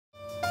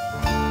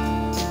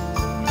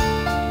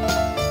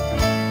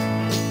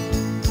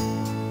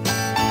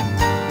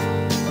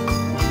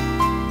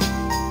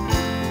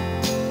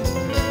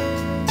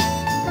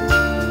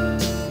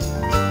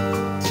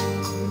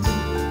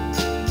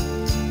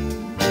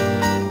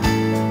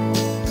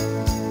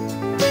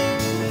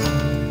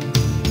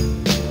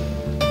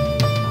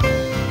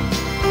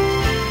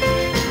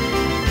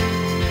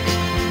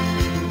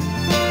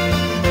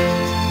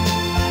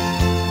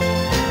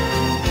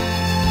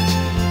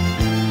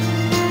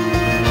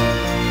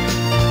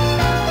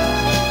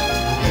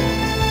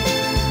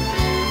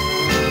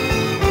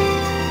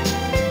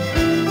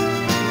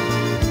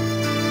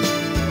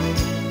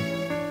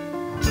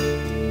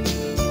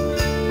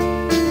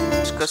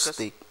discuss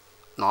the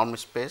norm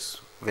space,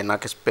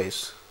 Banach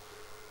space,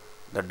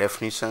 the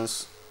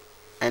definitions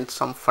and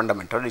some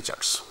fundamental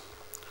results.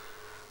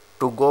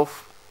 To go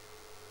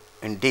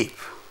in deep,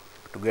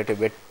 to get a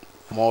bit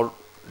more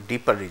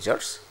deeper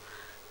results,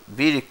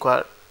 we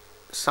require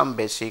some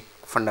basic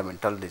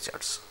fundamental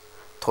results,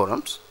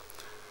 theorems.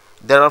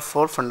 There are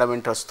 4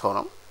 fundamental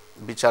theorems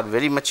which are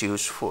very much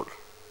useful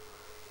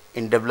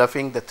in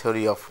developing the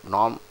theory of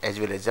norm as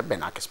well as the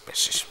Banach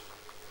spaces.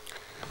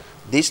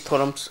 These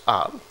theorems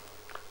are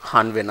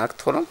Hahn-Banach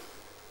theorem,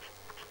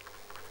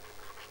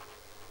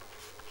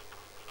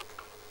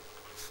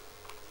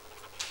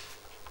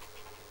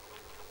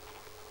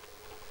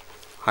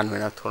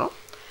 Hahn-Banach theorem,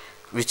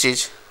 which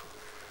is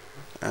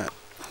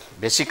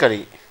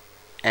basically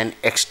an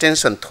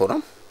extension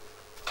theorem,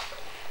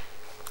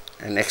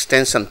 an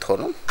extension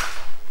theorem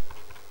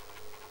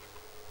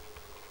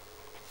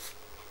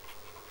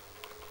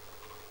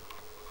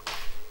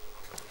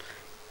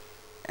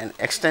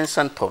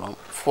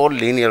for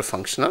linear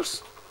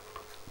functionals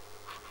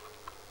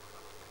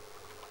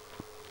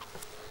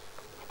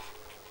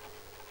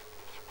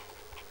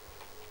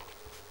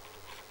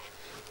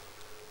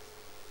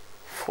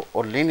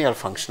or linear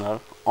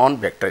functional on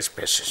vector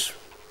spaces.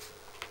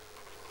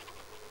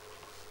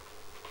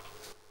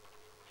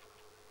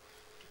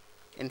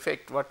 In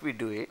fact, what we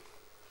do is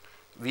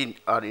we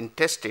are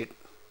interested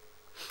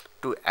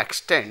to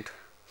extend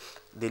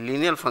the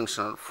linear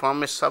functional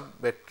from a sub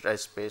vector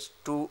space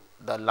to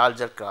the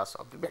larger class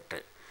of the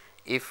vector.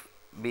 If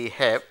we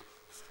have,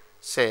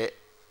 say,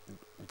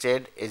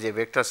 Z is a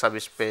vector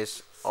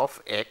subspace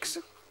of X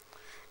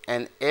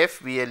and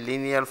f be a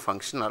linear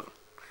functional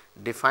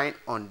defined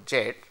on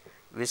Z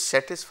which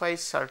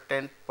satisfies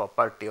certain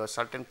property or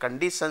certain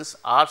conditions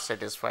are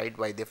satisfied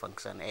by the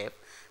function f,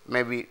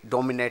 may be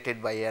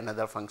dominated by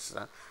another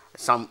function,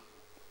 some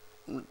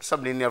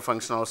sublinear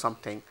function or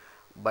something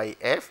by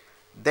f,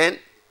 then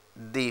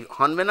the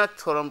Hahn-Banach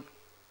theorem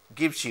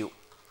gives you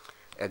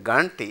a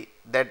guarantee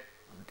that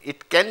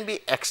it can be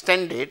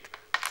extended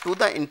to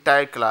the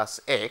entire class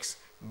X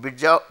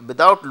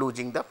without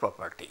losing the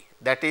property.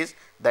 That is,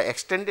 the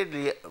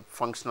extended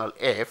functional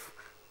f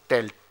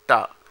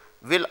delta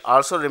will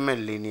also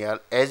remain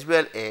linear as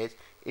well as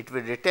it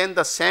will retain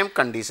the same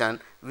condition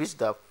which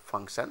the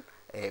function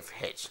f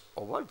has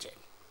over Z.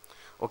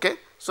 Okay.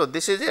 So,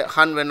 this is a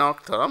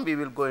Hahn-Banach theorem, we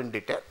will go in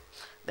detail.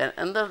 Then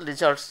another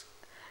results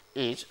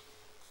is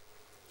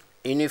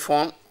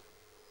uniform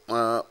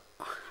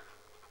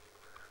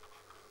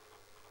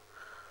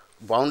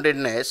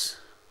boundedness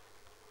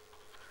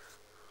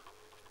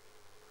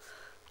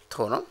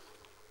theorem.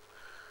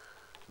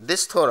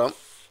 This theorem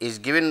is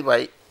given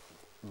by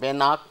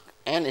Banach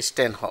and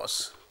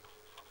Stenhouse.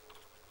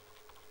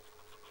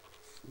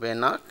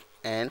 Banach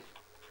and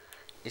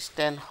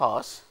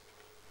Stenhouse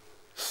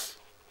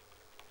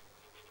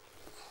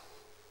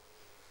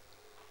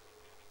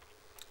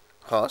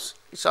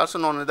is also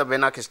known as the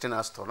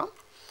Banach-Stenhouse theorem,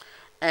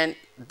 and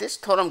this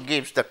theorem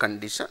gives the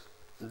condition.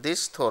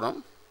 This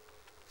theorem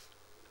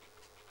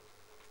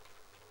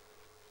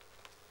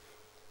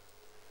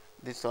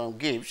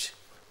gives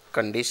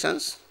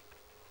conditions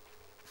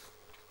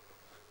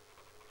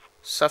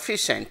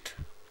sufficient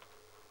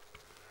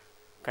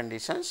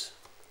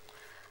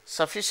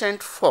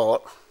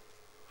for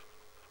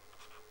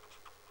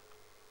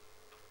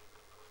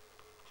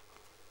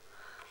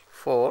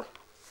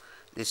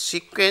the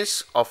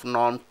sequence of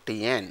norm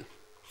T n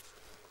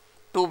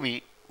to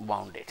be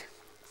bounded.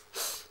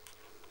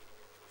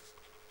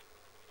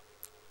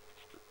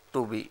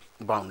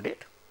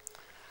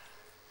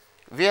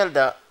 Where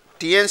the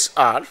Tn's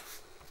are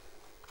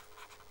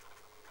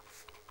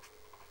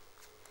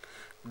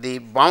the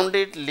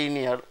bounded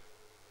linear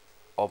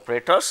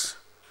operators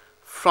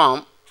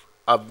from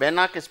a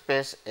Banach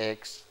space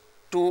X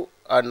to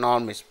a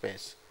norm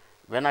space,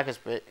 Banach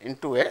space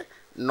into a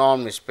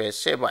norm space,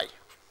 say Y.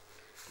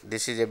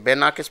 This is a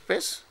Banach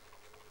space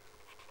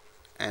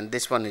and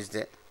this one is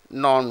the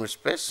norm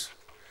space,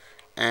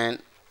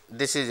 and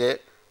this is a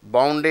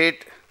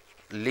bounded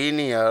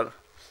linear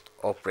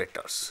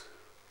operators.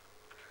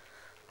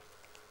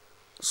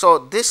 So,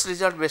 this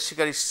result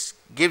basically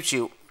gives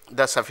you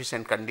the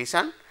sufficient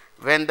condition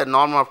when the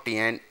norm of T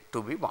n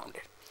to be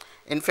bounded.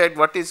 In fact,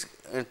 what is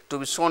to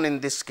be shown in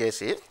this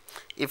case is,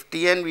 if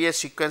T n be a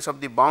sequence of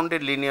the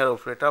bounded linear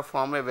operator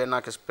from a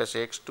Banach space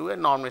X to a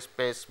norm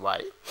space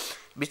Y,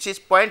 which is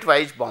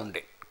pointwise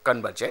bounded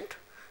convergent,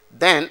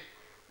 then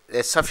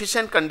a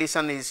sufficient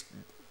condition is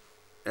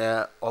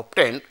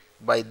obtained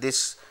by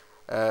this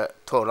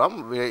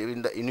theorem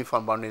in the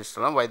uniform boundedness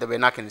theorem by the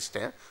Banach and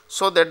Stenhouse,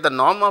 so that the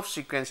norm of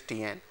sequence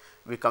T n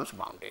becomes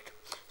bounded.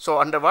 So,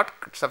 under what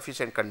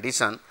sufficient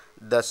condition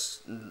the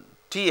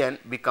T n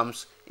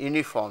becomes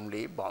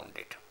uniformly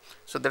bounded.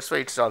 So, that is why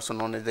it is also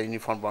known as the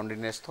uniform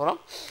boundedness theorem,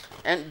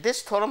 and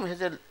this theorem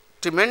has a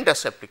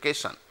tremendous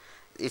application.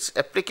 Its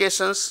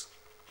applications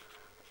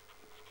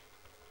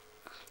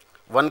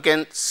one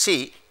can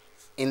see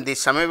in the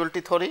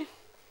summability theory,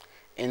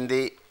 in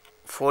the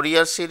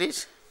Fourier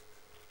series,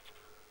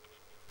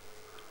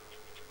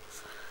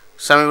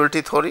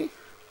 summability theory,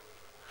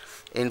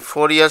 in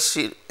Fourier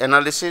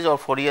analysis or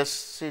Fourier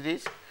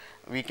series,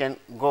 we can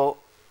go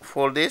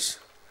for this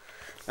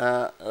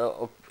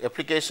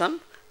application.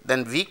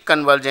 Then weak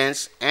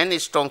convergence and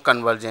strong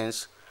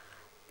convergence.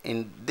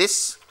 In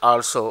this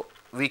also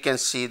we can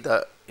see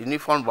the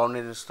uniform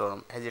boundaries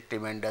theorem has a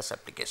tremendous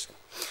application.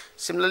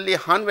 Similarly,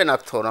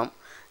 Hahn-Banach theorem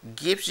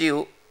gives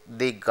you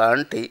the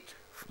guarantee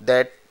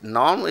that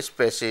norm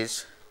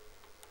spaces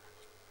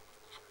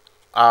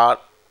are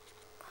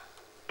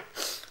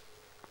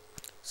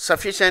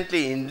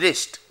sufficiently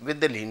enriched with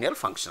the linear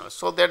functional,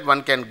 so that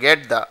one can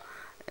get the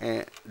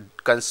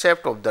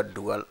concept of the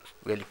dual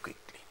very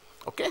quickly.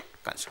 Okay,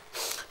 concept.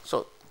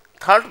 So,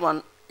 third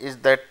one is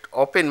that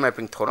open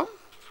mapping theorem.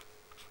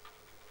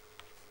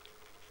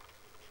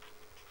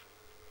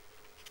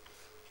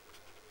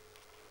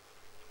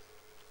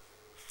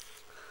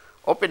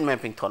 Open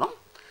mapping theorem.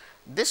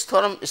 This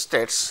theorem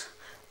states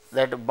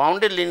that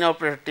bounded linear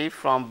operator T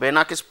from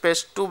Banach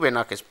space to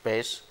Banach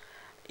space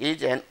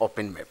is an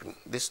open mapping.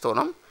 This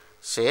theorem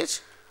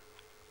says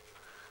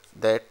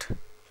that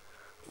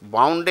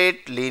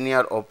bounded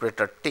linear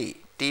operator T,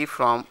 T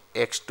from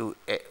x to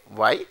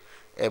y,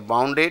 a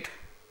bounded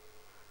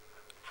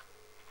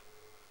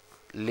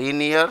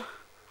linear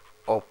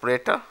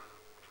operator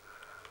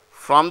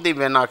from the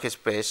Banach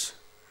space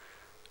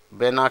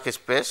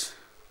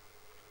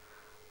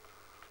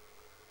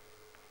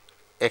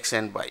x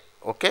and y.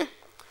 Okay,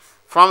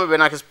 from a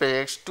Banach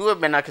space x to a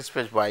Banach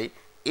space y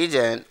is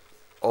an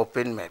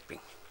open mapping.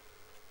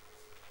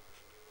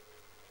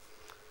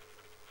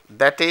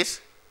 That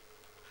is,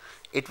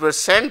 it will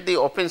send the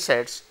open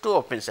sets to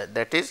open set.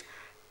 That is,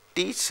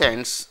 T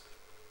sends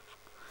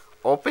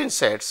open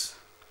sets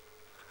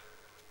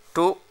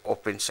to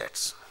open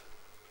sets.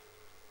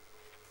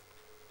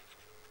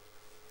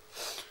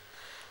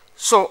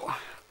 So,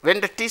 when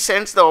the T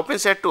sends the open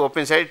set to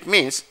open set, it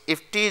means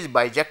if T is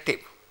bijective,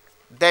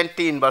 then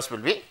T inverse will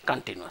be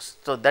continuous.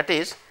 So, that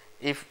is,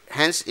 if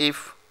hence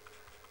if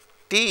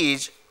T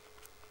is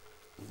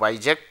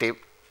bijective,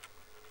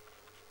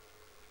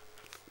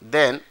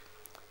 then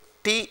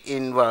T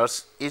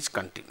inverse is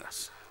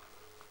continuous.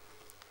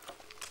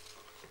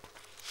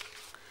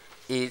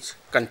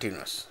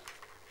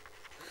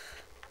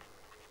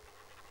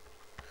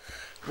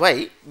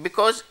 Why?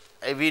 Because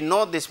we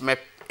know this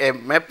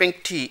mapping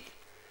T,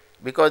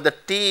 because the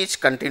T is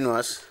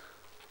continuous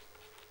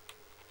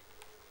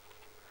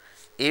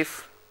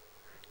if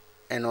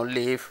and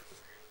only if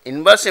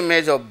inverse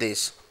image of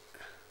this,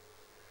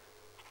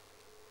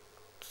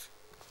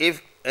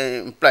 if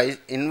implies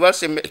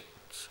inverse image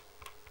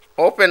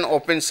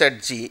open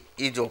set G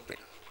is open,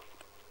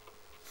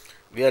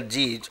 where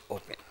G is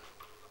open.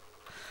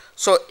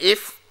 So,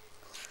 if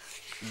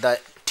the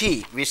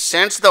T which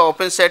sends the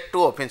open set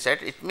to open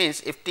set, it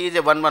means if T is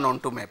a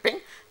 1-1-on-2 mapping,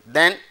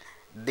 then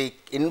the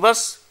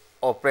inverse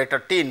operator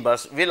T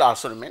inverse will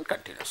also remain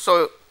continuous.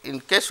 So, in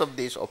case of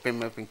this open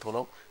mapping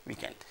theorem, we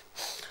can.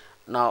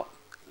 Now,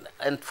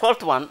 and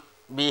fourth one,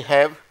 we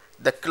have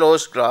the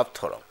closed graph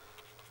theorem.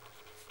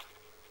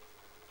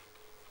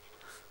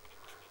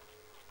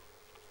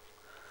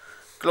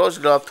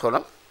 Closed graph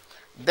theorem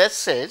that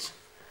says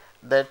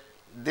that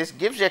this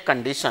gives a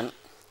condition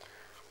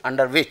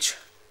under which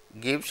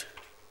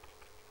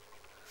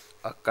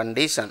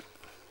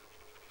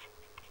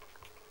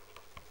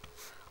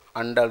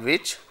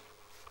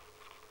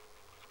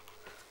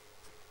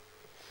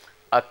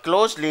a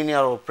closed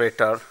linear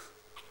operator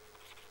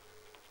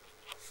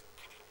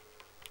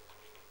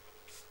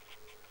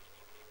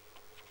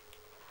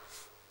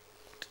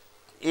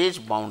is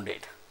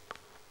bounded.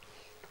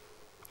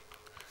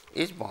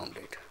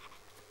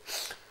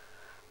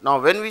 Now,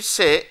 when we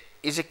say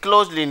is a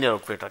closed linear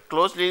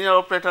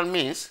operator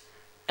means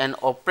an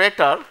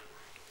operator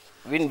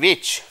in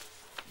which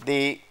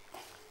the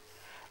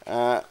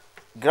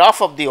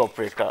graph of the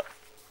operator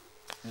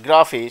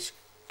is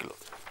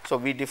closed. So,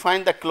 we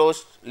define the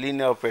closed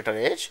linear operator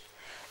as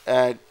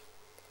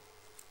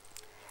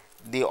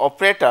the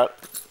operator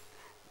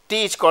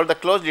T is called the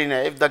closed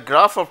linear if the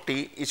graph of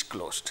T is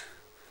closed.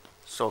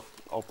 So,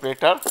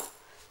 operator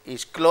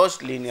is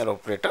closed linear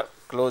operator.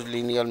 Closed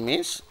linear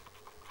means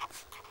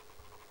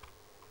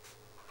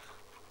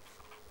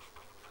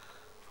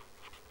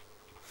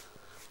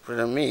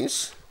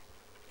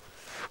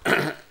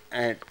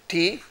and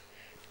T,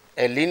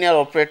 a linear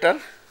operator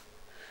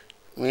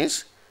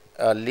means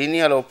a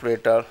linear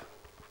operator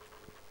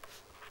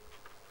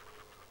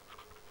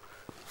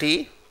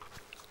T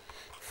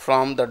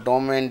from the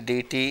domain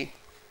dt,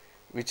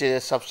 which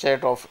is a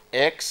subset of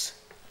x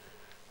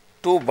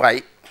to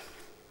y.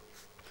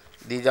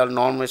 These are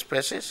norm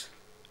spaces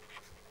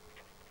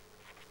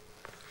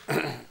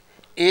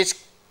is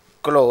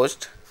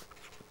closed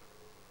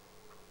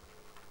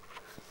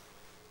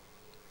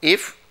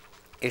if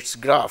its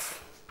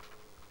graph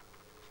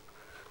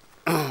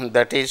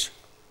that is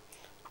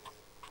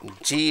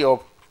g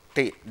of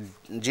t,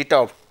 zeta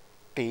of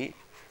t,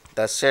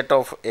 the set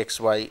of x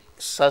y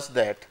such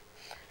that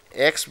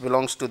x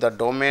belongs to the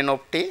domain of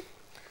t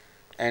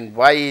and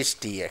y is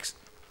t x.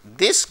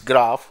 This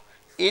graph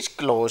is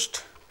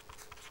closed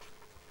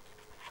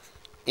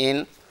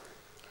in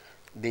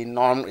the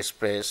norm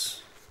space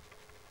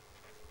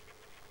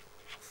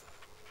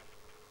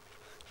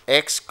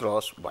x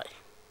cross y.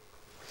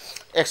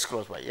 X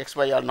cross y, x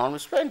y are norm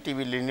space and T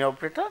be linear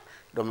operator,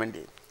 domain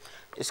D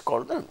is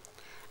called them.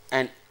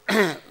 And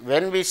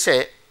when we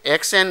say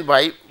x and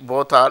y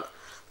both are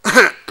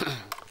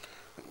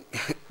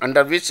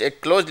under which a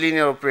closed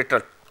linear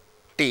operator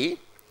T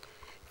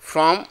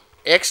from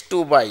x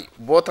to y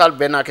both are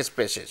Banach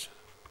spaces,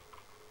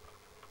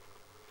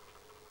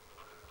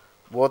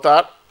 both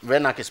are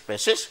Banach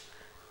spaces,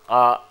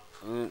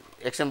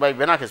 x and y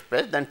Banach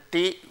space, then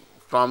T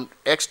from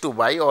x to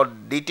y or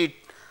dt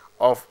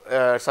of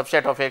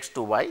subset of x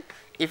to y,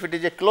 if it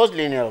is a closed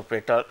linear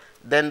operator,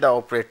 then the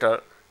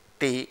operator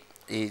T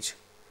is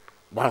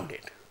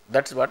bounded.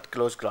 That is what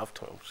closed graph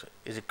theorem says.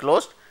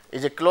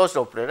 Is a closed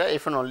operator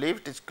if and only if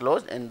it is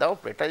closed and the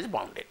operator is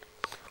bounded.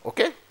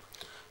 Okay.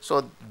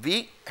 So,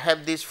 we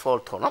have these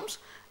 4 theorems,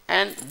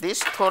 and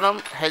this theorem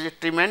has a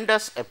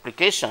tremendous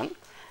application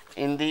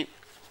in the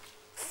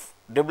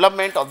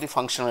development of the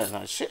functional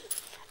analysis,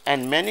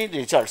 and many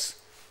results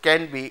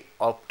can be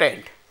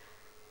obtained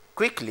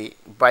quickly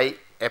by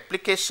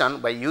application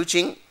by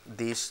using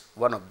this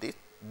one of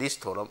this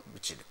theorem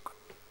which is required.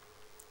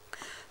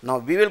 Now,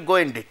 we will go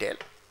in detail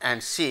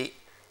and see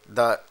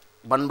the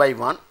one by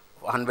one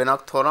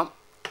Banach theorem,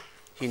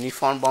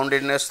 uniform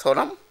boundedness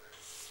theorem,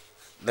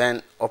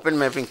 then open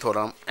mapping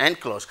theorem and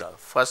closed graph.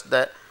 First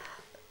the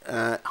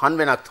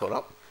Banach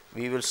theorem,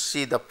 we will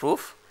see the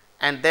proof,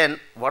 and then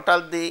what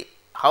are the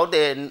how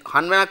the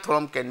Banach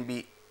theorem can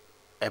be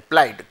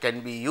applied,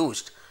 can be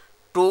used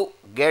to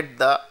get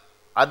the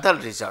other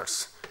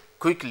results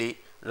quickly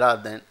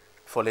rather than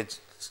follow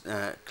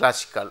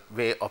classical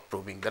way of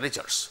proving the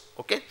results.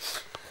 Okay.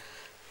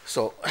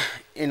 So,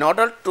 in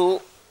order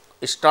to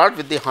start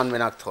with the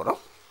Banach theorem,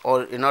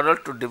 or in order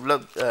to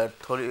develop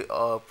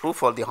proof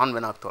for the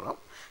Banach theorem,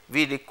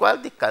 we require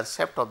the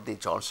concept of the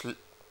Zorns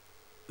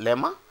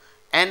lemma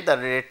and the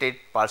related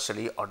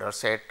partially ordered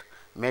set,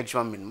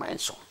 maximum, minima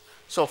and so on.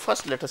 So,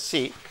 first let us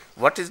see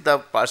what is the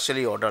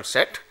partially ordered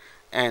set,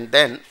 and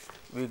then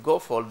we go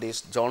for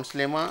this Zorns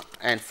lemma,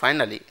 and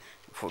finally,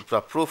 for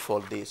the proof for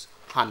this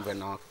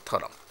Banach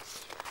theorem.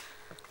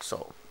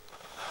 So,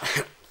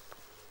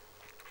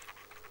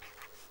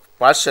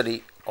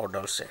 partially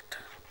ordered set,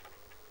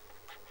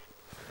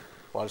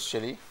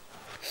 partially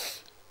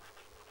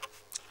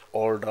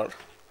ordered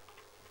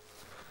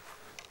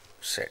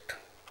set.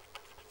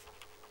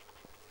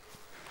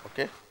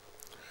 Okay.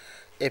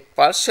 A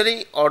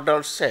partially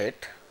ordered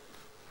set,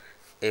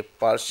 a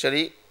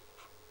partially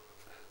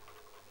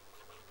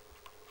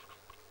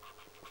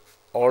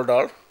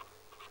ordered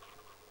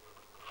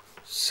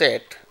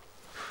set,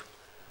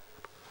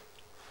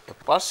 a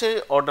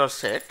partially ordered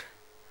set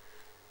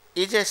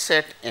is a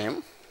set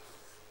M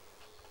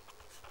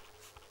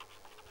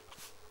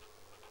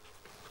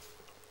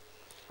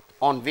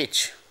on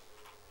which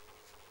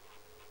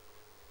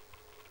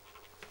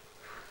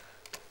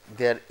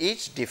there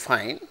is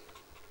defined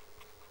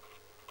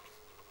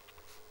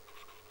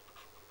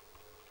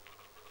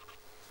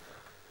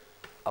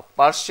a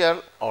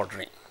partial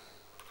ordering.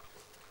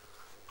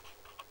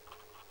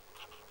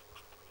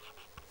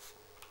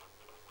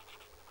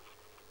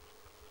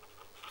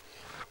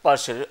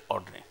 Partial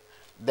ordering,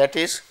 that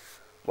is,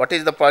 what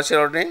is the partial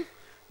ordering?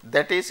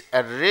 That is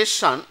a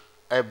relation,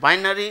 a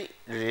binary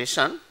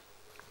relation,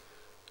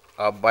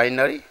 a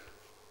binary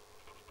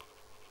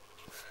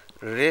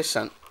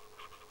relation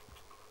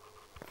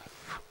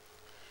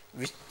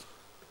which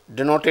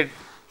denoted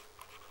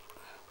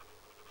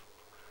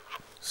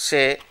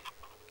say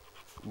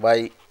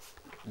by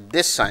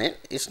this sign,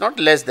 is not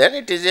less than,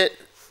 it is a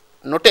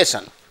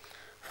notation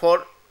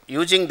for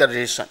using the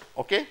relation,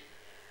 okay,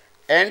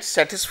 and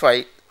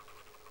satisfy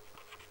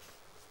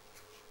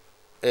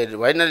a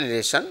binary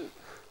relation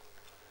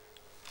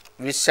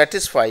which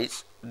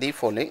satisfies the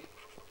following,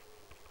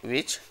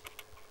 which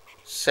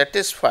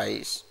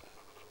satisfies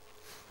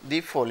the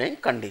following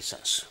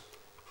conditions.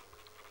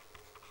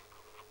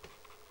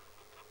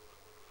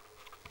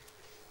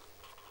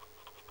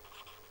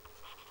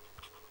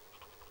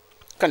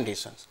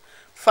 Conditions.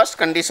 First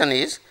condition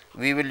is,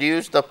 we will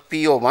use the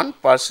PO1,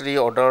 partially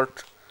ordered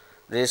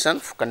relation.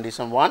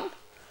 Condition 1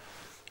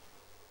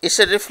 is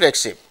a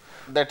reflexive,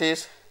 that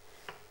is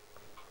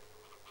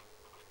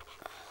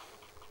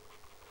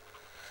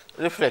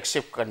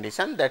reflexive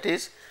condition, that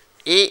is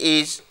A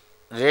is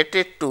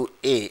rated to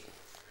A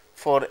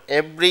for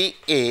every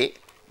A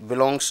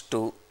belongs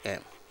to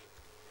M.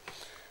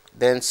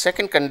 Then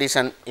second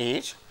condition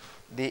is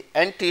the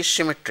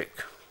anti-symmetric.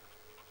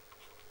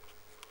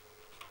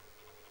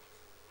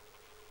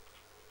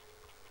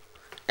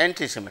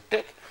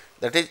 Anti-symmetric,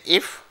 that is,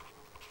 if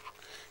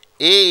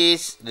A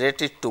is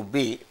rated to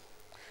B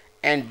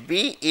and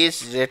B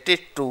is rated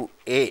to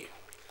A,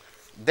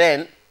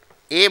 then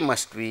A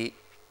must be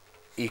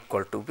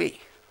equal to B,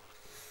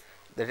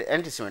 that is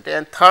anti-symmetric.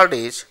 And third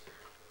is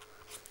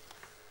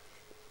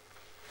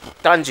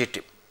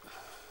transitive.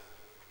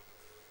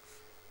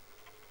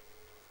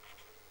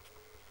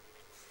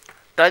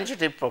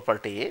 Transitive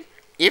property is,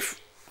 if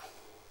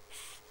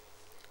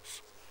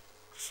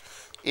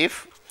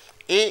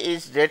A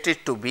is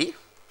rated to B,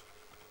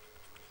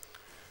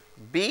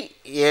 B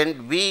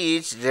and B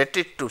is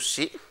rated to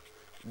C,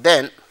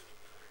 then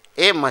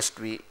A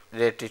must be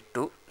rated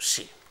to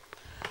C.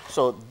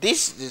 So,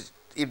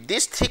 if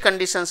these three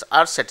conditions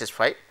are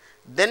satisfied,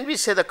 then we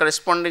say the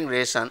corresponding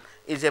relation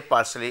is a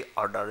partially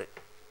ordered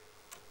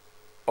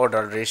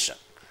relation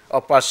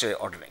or partial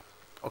ordering.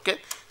 Okay.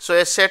 So,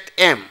 a set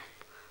M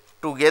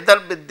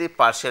together with the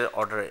partial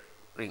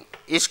ordering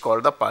is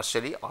called the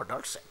partially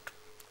ordered set.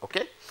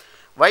 Okay.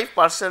 Why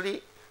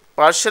partially?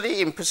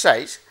 Partially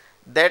emphasize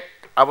that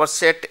our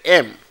set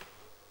M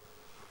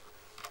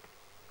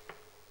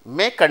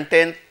may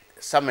contain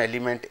some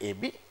element A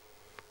B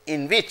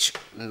in which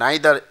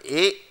neither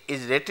A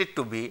is rated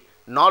to B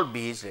nor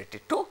B is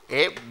rated to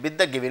A with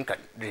the given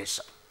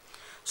relation.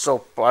 So,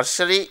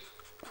 partially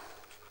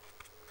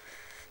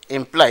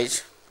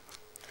implies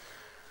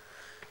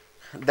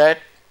that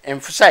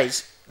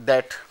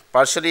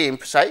partially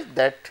emphasize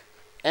that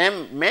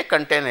M may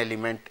contain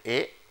element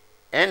A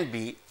and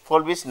B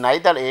for which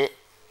neither A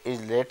is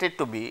rated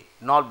to B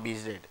nor B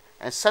is rated,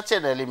 and such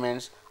an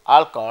elements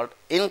are called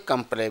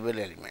incomparable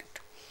element.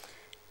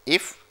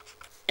 If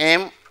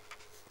M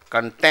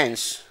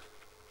contains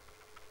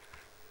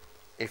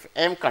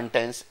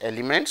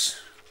elements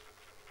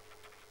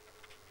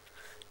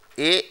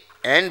A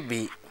and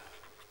B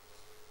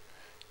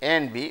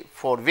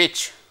for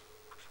which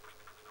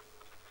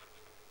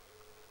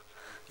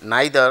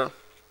neither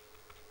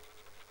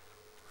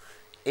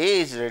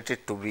A is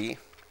rated to B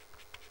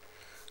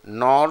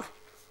nor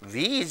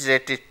V is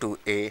rated to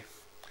A,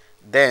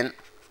 then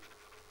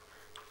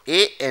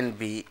A and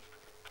B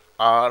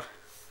are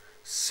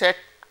set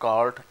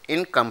called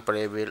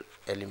incomparable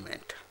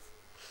element.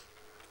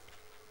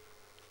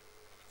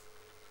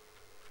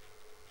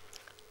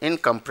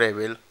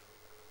 Incomparable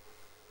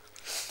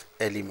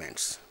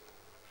elements.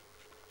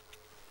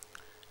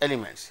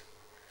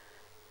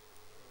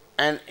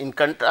 And in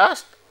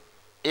contrast,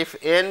 if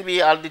A and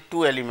B are the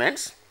two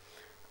elements,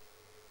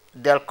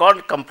 they are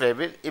called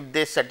comparable if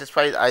they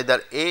satisfy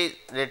either A is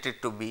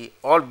rated to B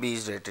or B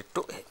is rated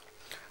to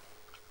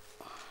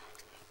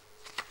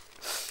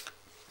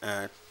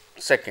A.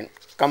 Second,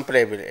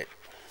 comparable.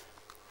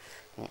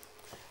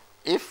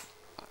 If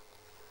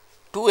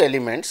two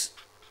elements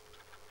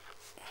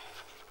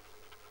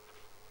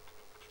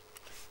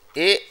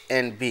A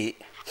and B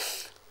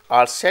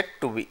are said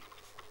to be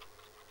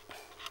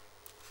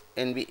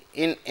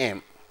in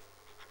M,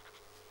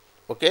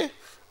 okay,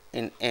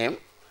 in M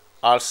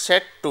are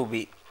said to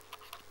be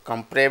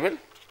comparable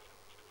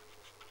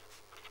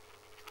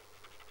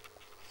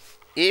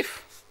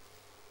if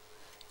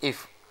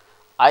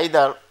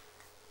either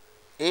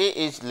A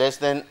is less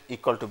than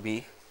equal to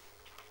B,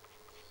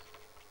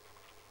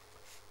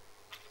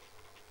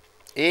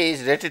 A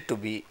is rated to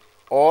B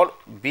or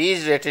B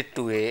is rated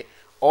to A,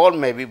 or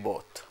maybe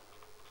both.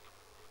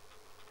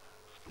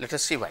 Let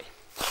us see why.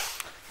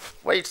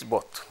 Why it is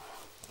both.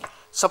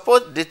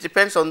 Suppose this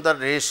depends on the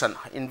relation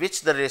in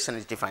which the relation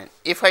is defined.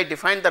 If I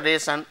define the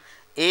relation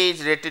A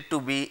is rated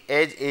to B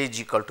as A is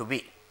equal to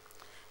B,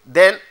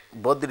 then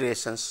both the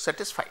relations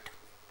satisfied.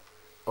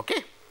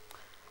 Okay.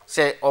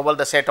 Say over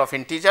the set of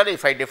integer,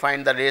 if I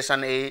define the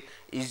relation A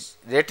is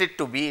rated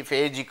to B if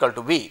A is equal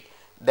to B,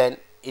 then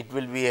it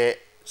will be a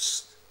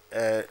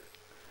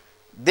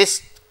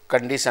this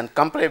condition,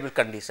 comparable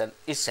condition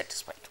is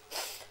satisfied.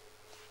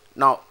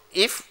 Now,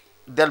 if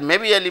there may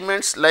be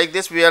elements like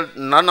this where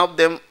none of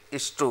them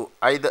is true,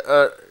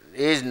 either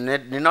A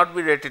need not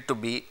be rated to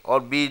B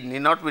or B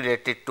need not be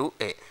rated to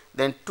A,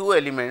 then two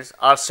elements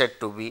are said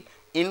to be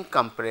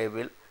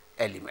incomparable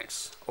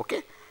elements.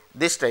 Okay.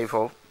 This type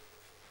of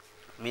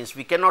means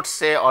we cannot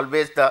say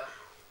always the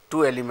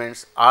two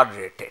elements are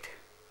rated.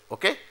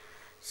 Okay.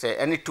 Say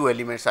any two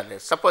elements are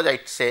rated. Suppose I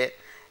say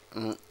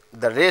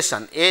the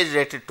relation A is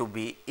rated to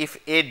B if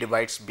A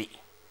divides B.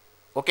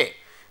 Okay.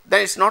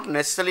 Then it is not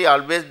necessarily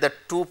always the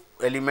two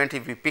element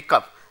if we pick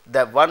up,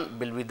 the one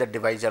will be the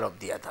divisor of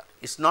the other.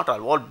 It is not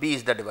all B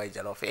is the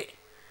divisor of A.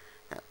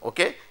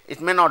 Okay.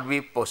 It may not be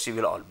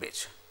possible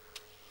always.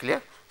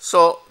 Clear.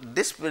 So,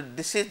 this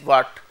is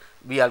what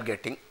we are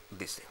getting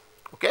this thing.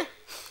 Okay.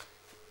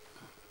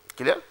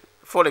 Clear.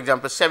 For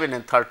example, 7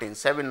 and 13,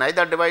 7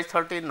 neither divides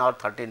 13 nor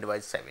 13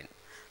 divides 7,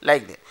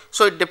 like that.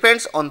 So, it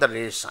depends on the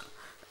relation,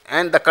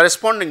 and the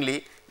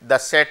correspondingly the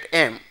set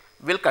M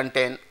will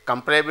contain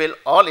comparable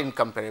or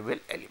incomparable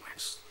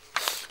elements.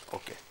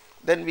 Okay.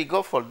 Then we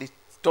go for the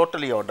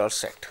totally ordered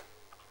set.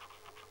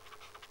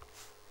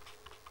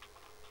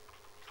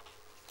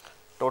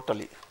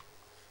 Totally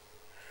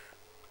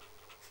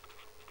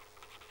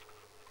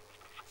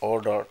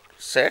ordered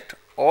set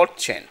or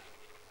chain.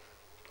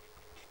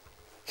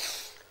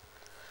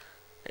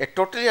 A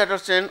totally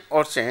ordered chain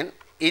or chain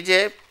is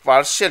a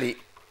partially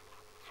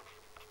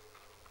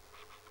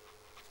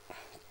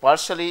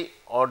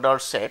ordered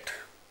set,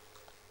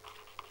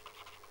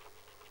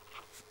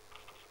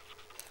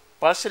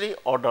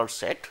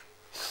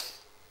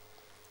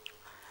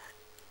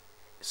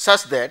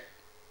 such that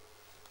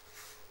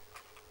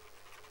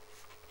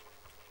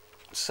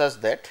such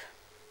that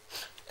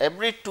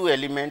every two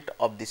element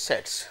of the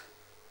sets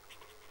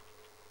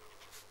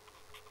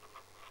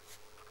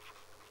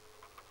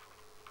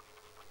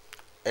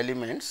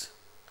elements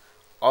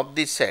of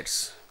the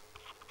sets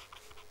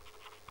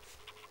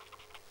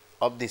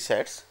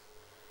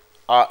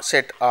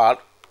set are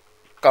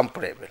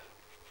comparable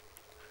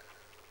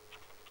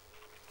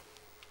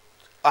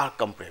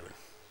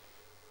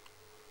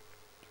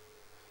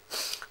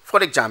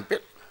For example,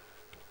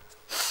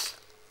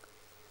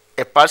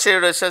 a partial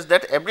order says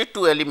that every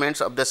two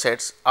elements of the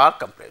sets are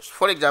comparable.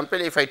 For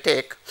example, if I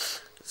take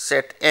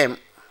set M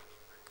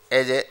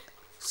as a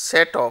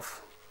set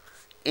of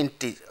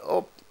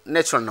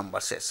natural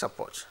numbers, say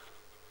suppose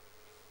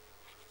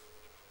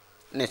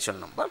natural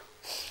number,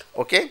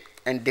 okay,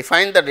 and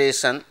define the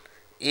relation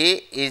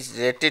A is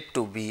rated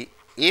to B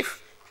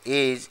if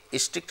A is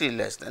strictly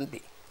less than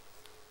B.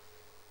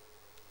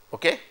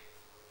 Okay.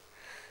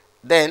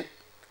 Then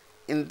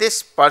in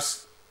this A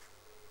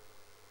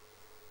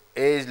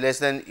is less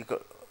than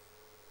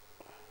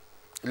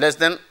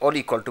or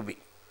equal to B.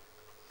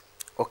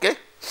 Okay.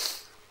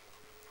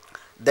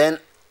 Then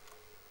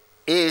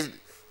A is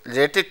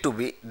rated to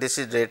B, this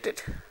is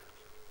rated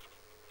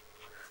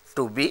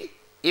to B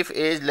if A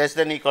is less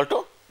than or equal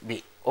to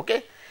B.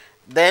 Okay.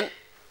 Then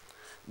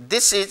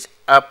this is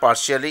a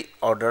partially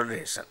ordered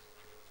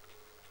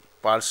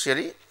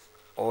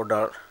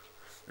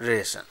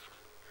relation,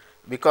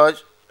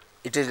 because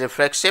it is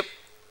reflexive,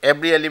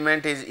 every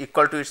element is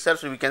equal to itself.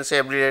 So, we can say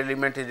every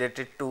element is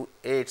rated to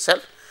A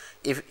itself.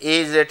 If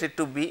A is rated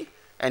to B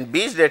and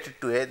B is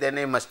rated to A, then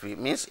A must be,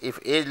 means if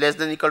A is less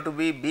than or equal to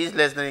B, B is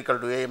less than or equal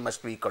to A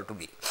must be equal to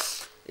B.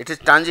 It is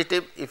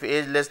transitive, if A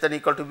is less than or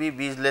equal to B,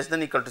 B is less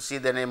than or equal to C,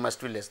 then A must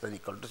be less than or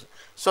equal to C.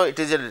 So, it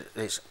is a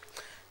relation.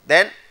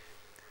 Then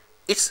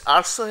it is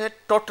also a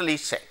totally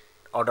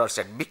ordered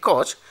set,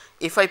 because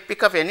if I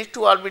pick up any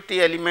two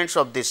arbitrary elements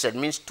of this set,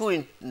 means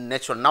two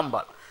natural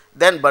number,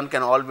 then one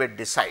can always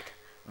decide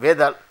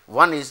whether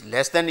one is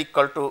less than or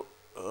equal to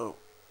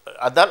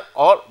other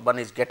or one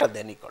is greater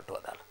than or equal to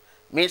other.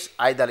 Means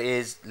either A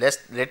is less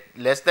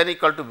than or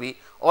equal to B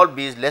or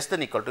B is less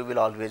than or equal to will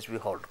always be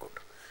hold good.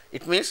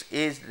 It means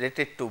A is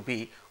rated to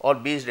B or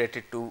B is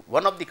rated to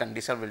one of the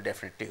condition will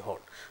definitely hold.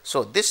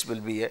 So, this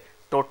will be a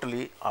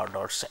totally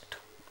ordered set.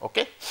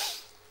 Okay.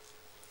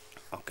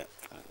 Okay.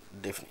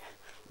 Definitely.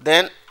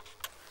 Then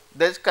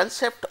there is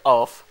concept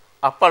of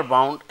upper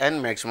bound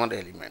and maximum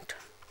element.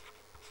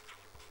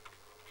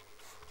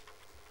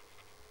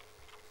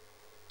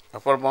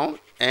 Upper bound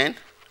and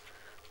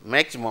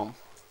maximum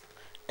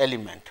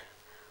element.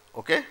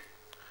 Okay.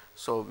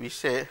 So, we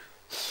say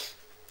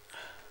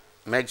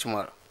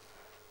maximum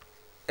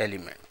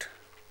element.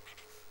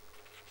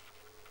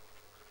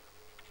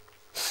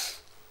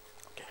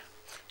 Okay.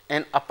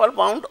 An upper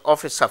bound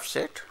of a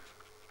subset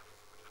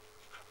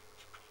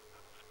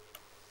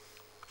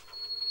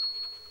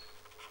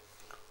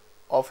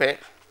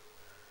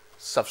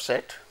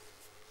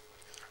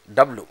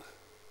W,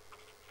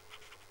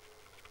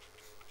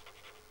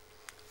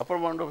 upper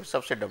bound of a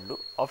subset W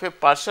of a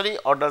partially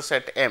ordered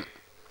set M,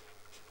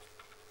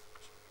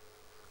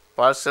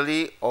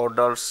 partially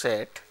ordered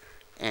set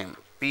M,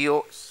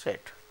 PO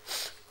set,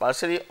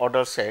 partially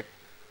ordered set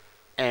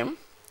M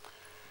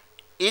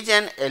is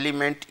an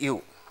element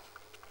U,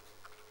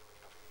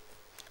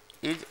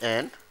 is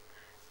an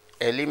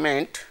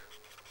element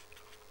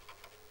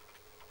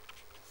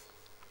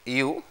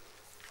U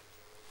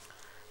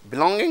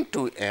belonging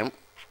to M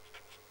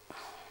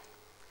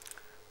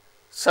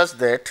such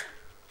that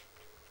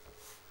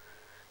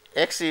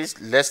x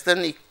is less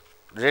than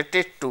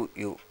rated to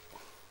U,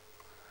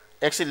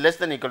 x is less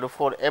than equal to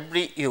for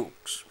every U,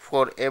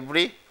 for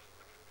every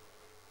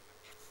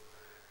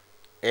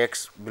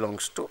x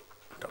belongs to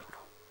W.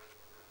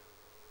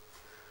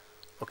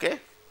 Okay.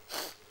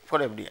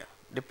 For every M,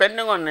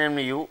 depending on name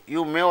U,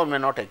 U may or may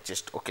not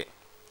exist. Okay.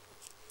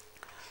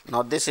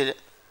 Now, this is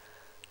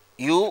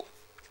U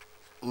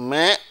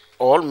may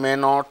or may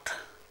not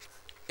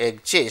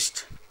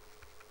exist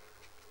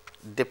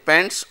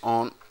depends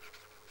on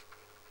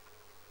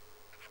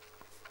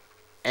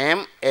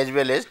M as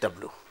well as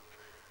W.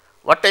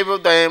 What type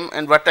of the M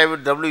and what type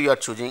of W you are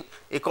choosing,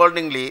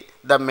 accordingly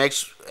the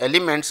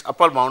elements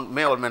upper bound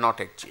may or may not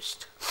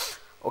exist.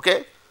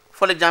 Okay.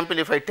 For example,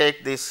 if I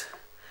take this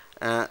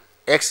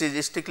x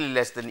is strictly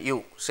less than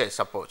U, say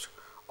suppose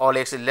all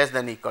x is less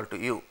than or equal to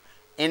U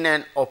in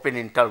an open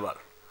interval,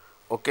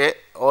 okay,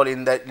 or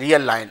in the real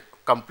line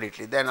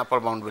completely, then upper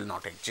bound will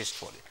not exist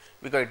for it,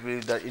 because it will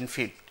be the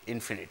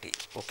infinity,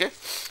 okay,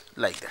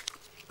 like that.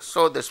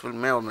 So, this will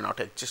may or may not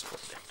exist for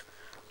that.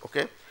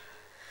 Okay.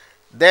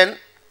 Then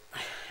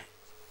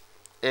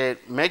a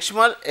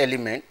maximal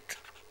element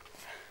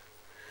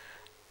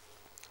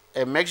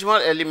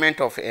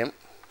of M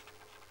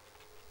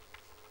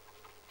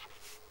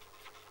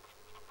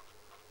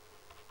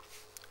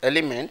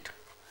element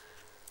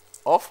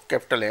of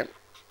capital M,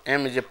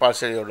 M is a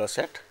partially ordered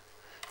set,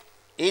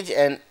 is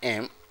an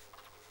M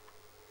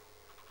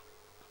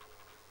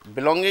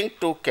belonging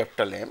to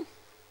capital M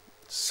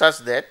such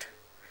that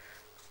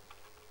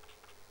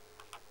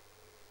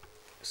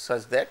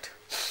such that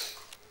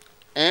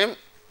m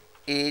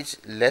is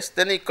less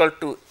than equal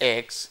to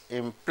x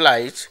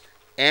implies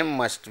m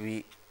must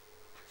be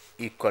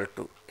equal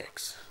to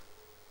x.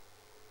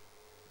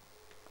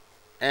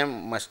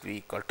 M must be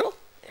equal to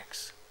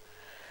x.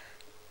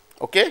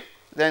 Okay.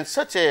 Then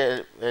such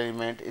a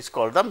element is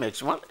called the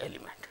maximal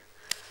element.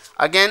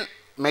 Again,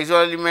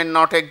 maximal element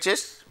not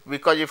exist,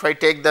 because if I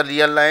take the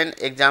real line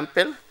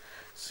example,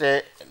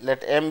 say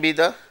let m be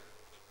the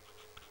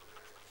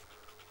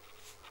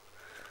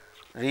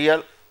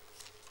real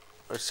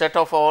set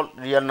of all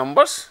real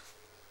numbers,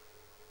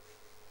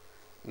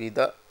 be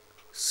the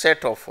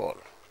set of all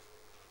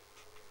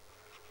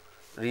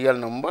real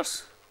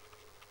numbers,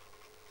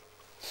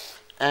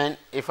 and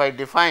if I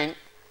define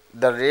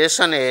the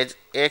relation as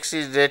x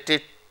is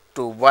related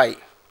to y,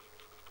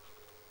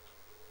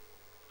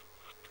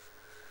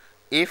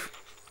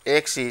 if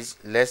x is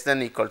less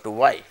than equal to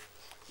y,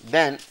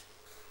 then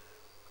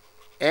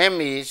m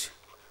is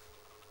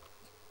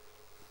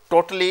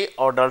totally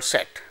ordered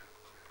set,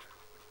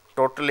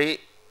 totally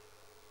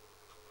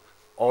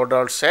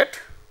ordered set,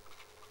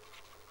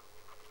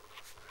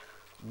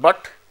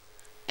 but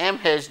m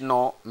has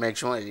no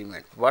maximal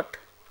element, but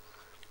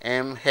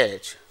m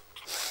has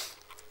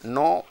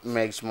no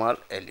maximal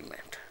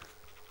element.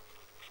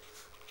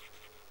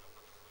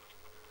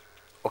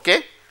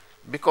 Okay?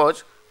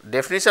 Because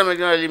definition of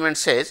maximal element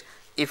says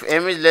if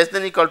m is less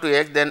than equal to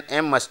x, then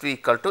m must be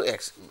equal to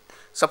x.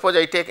 Suppose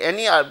I take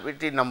any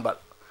arbitrary number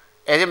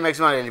as a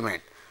maximal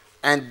element,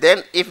 and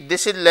then if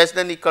this is less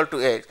than equal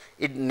to x,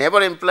 it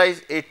never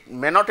implies, it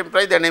may not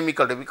imply that m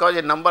equal to, because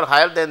a number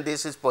higher than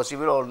this is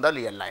possible on the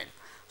real line.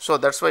 So,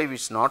 that is why it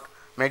is not,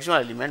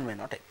 maximal element may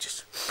not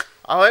exist.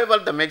 However,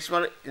 the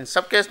maximal, in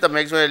some case the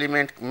maximal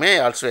element may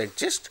also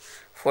exist.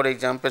 For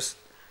example,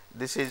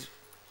 this is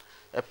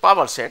a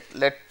power set,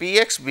 let P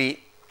x be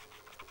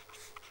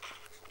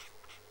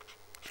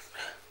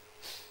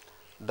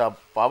the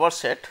power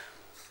set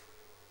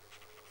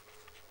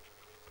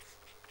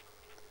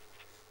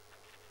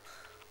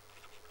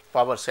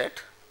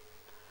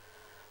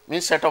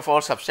means set of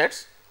all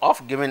subsets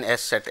of given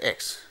S set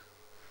X,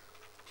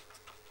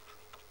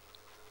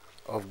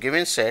 of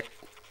given set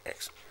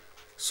X.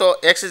 So,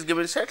 X is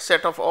given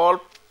set of all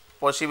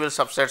possible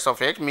subsets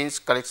of X, means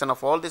collection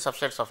of all the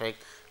subsets of X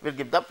will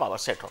give the power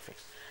set of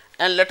X.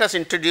 And let us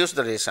introduce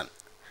the relation,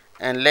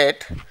 and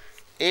let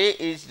A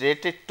is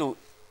related to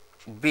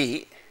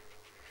B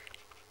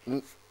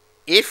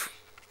if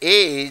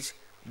A is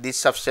the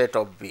subset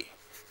of B.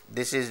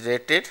 This is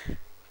related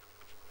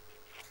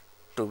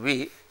to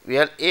B,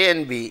 where A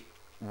and B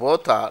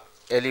both are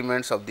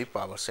elements of the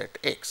power set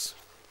X.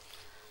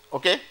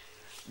 Okay.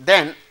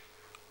 Then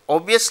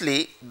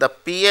obviously, the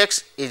P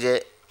x is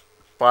a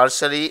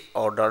partially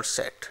ordered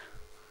set,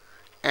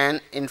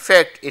 and in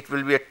fact, it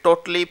will be a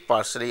totally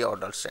partially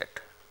ordered set.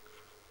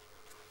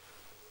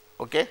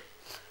 Okay.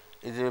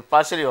 It is a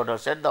partially ordered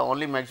set, the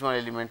only maximal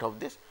element of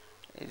this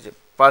is a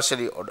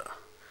partially ordered.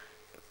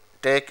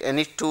 Take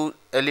any two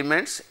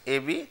elements A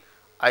B,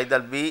 either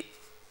B,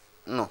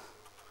 no,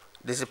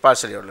 this is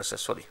partially ordered set,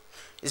 sorry,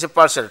 it is a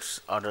partial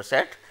ordered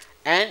set,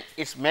 and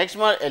its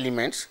maximal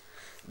elements,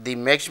 the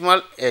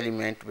maximal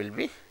element will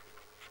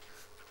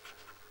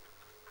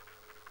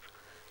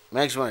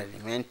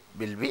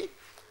be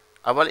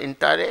our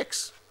entire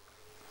X.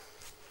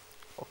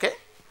 Okay.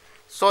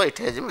 So, it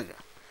has a maximal.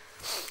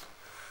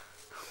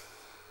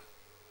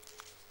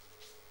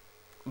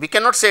 We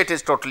cannot say it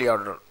is totally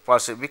ordered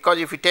partial, because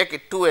if you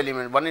take two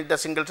elements, one is the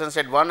singleton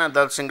set 1 and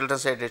the singleton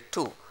set is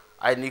 2,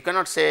 and you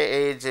cannot say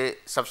A is a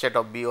subset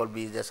of B or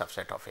B is a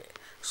subset of A.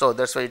 So,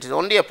 that is why it is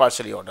only a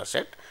partially ordered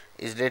set,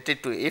 is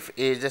related to if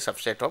A is a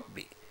subset of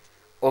B.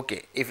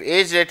 Okay. If A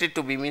is related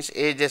to B means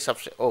A is a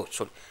subset, oh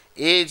sorry,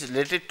 A is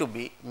related to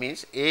B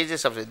means A is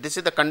a subset, this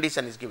is the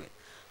condition is given.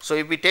 So,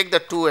 if we take the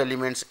two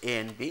elements A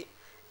and B,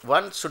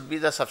 one should be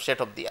the subset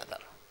of the other.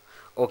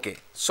 Okay.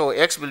 So,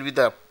 X will be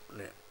the,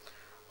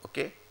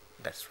 okay,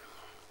 that is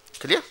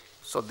clear.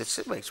 So, this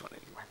is maximal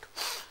element.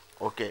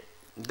 Okay.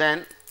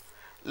 Then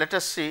let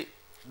us see,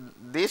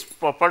 these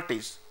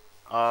properties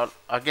are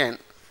again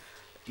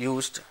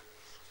used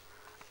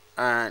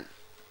and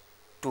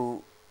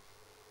to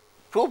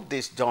prove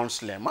this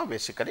Zorns lemma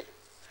basically.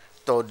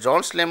 So,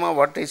 Zorns lemma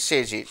what it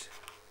says is,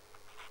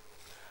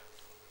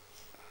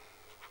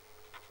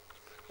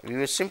 we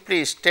will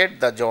simply state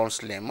the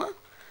Zorns lemma,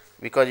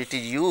 because it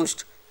is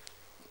used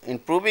in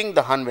proving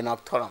the Hahn-Banach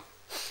theorem.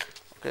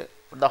 Okay.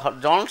 The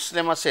Zorns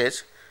lemma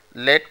says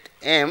let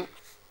M,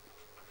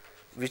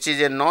 which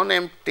is a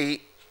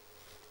non-empty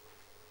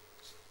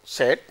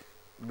set,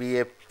 be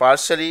a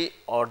partially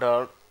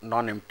ordered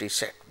non-empty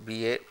set,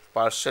 be a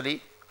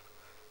partially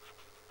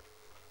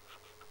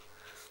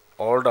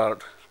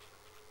ordered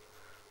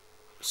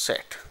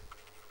set.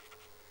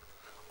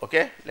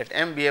 Okay. Let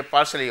M be a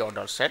partially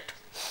ordered set.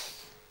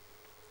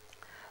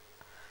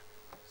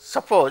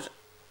 Suppose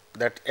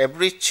that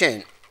every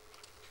chain,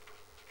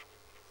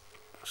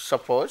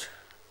 suppose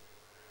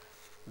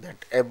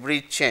that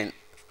every chain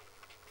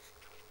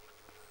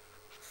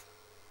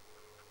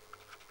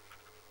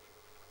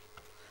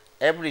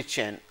every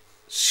chain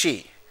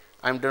C,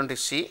 I am going to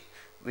C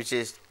which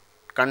is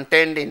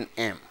contained in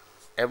M,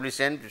 every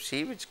chain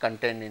C which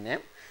contained in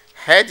M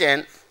has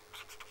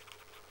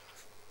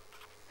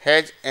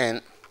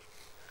an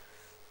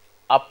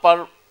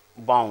upper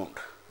bound,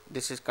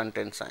 this is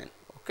content sign,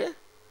 okay,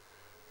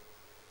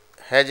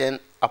 has an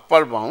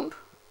upper bound,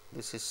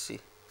 this is C,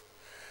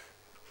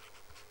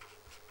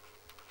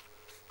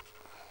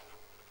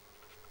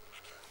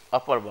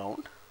 upper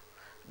bound,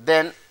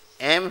 then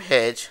M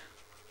has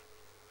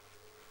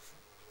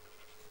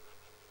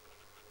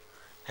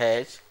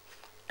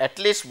at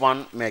least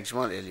one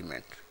maximal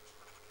element,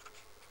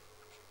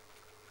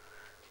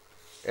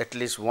 at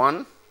least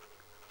one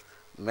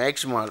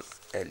maximal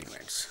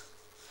elements.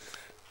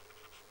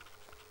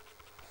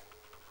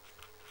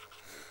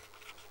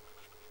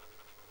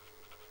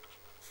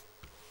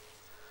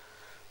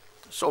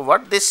 So,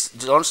 what this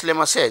Zorns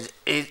lemma says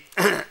is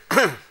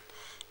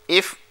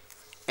if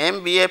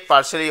M be a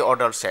partially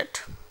ordered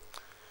set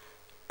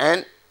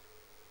and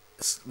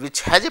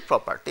which has a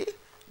property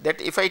that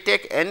if I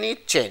take any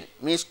chain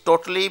means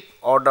totally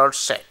ordered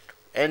set,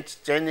 and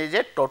chain is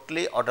a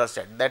totally ordered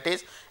set, that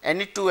is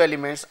any two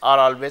elements are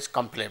always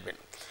complement.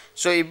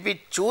 So, if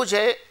we choose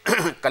a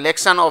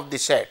collection of the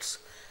sets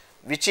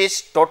which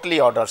is totally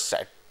ordered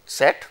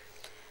set,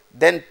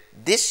 then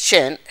this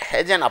chain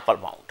has an upper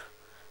bound,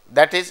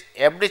 that is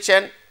every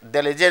chain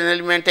there is an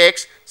element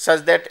x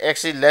such that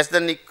x is less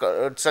than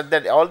equal, such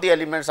that all the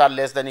elements are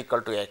less than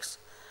equal to x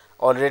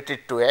or related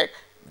to x,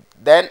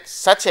 then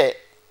such a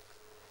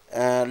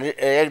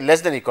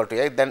less than equal to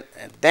x,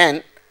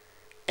 then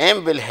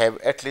M will have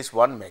at least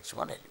one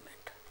maximal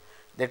element.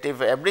 That if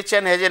every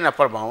chain has an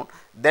upper bound,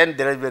 then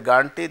there is a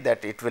guarantee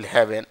that it will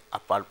have an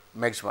upper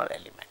maximal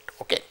element.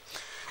 Okay.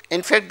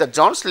 In fact, the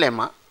Zorns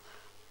lemma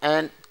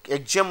and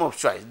axiom of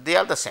choice, they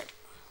are the same.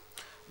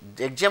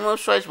 The axiom of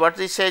choice, what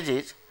it says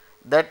is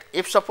that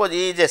if suppose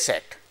E is a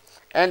set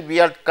and we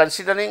are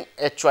considering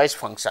a choice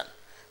function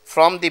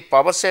from the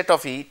power set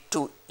of E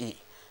to E,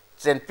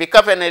 then pick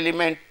up an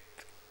element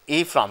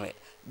E from A,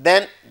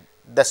 then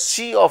the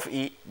C of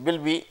E will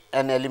be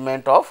an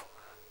element of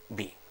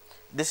B.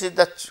 This is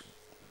the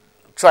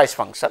choice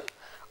function,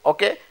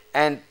 okay,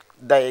 and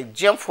the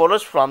axiom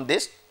follows from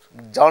this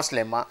Zorns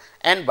lemma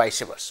and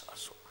vice versa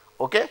also.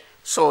 Okay.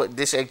 So,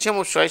 this axiom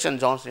of choice and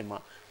Zorns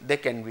lemma, they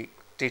can be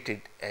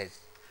treated as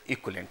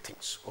equivalent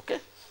things, okay,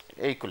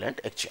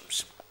 equivalent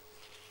axioms.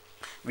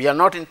 We are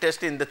not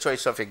interested in the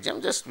choice of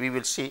axiom, just we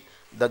will see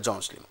the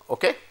Zorns lemma.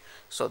 Okay.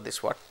 So, this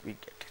is what we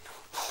get it.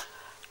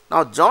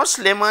 Now, Zorns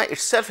lemma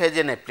itself has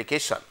an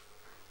application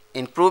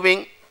in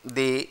proving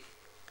the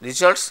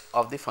results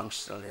of the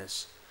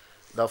functionalness.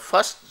 The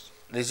first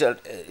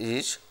result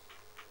is,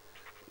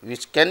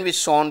 which can be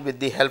shown with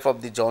the help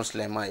of the Zorns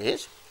lemma,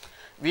 is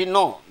we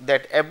know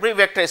that every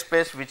vector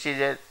space which is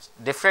a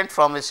different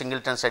from a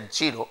singleton set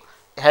 0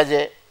 has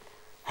a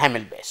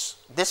Hamel base.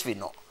 This we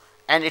know,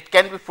 and it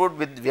can be proved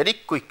with very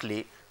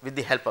quickly with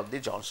the help of the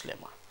Zorns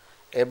lemma.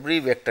 Every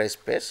vector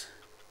space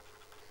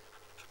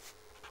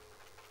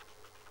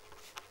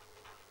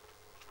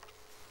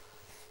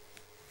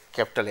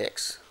capital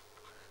X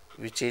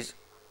which is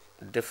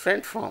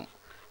different from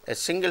a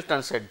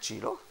singleton set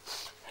 0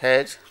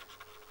 has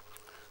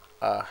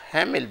a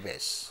Hamel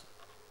base,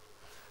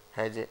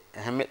 has a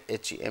Hamel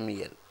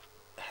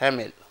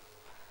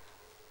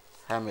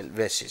Hamel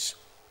basis.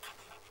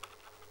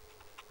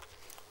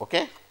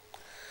 Okay.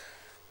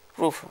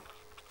 Proof.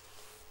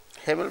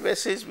 Hamel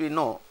basis we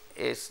know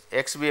is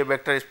X be a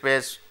vector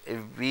space if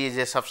V is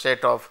a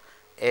subset of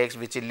X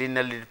which is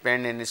linearly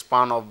dependent in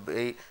span of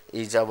B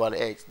is over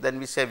X, then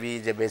we say V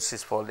is a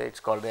basis for that, it is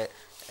called a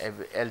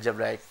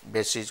algebraic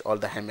basis or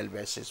the Hamel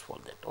basis for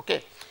that.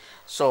 Okay.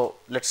 So,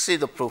 let us see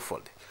the proof for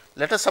that.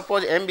 Let us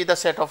suppose M be the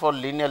set of all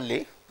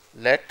linearly,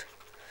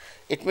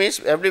 it means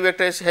every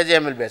vector has a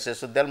Hamel basis.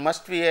 So, there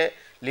must be a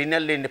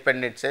linearly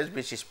independent set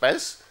which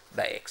spans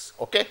the X,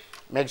 okay,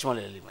 maximal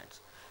elements.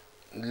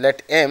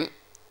 Let M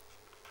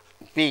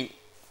be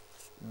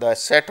the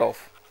set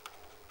of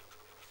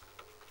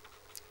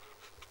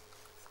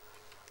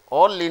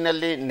all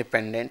linearly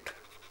independent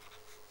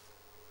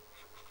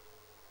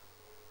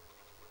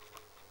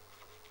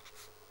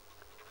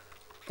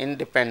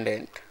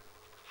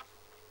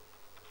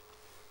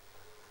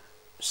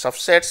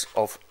subsets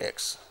of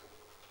X.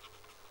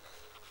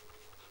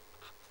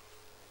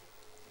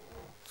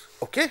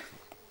 Okay.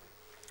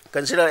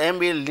 Consider M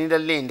be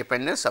linearly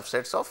independent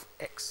subsets of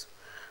X.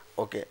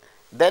 Okay.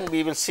 Then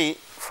we will see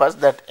first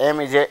that M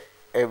is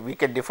a we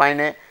can define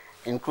a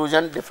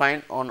inclusion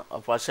defined on a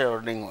partial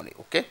ordering only.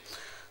 Okay.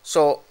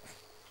 So,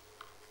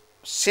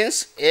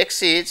 since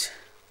X is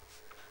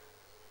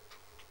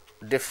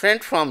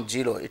different from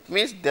 0, it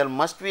means there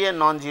must be a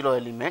non-zero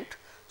element.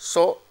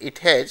 So, it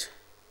has,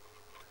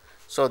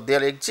 so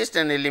there exists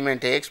an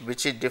element X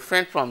which is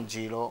different from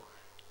 0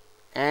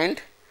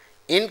 and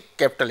in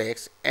capital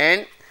X,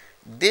 and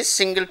this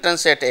singleton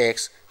set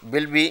X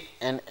will be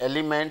an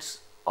elements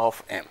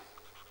of M.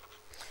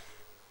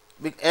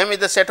 M is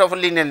the set of a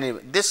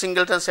linearly, this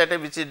singleton set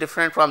which is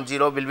different from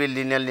 0 will be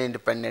linearly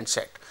independent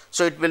set.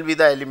 So, it will be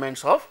the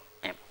elements of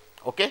M.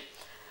 Okay.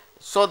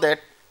 So,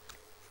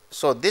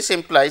 this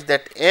implies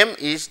that M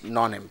is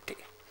non-empty.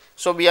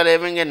 So, we are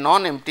having a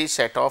non-empty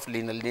set of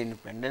linearly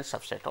independent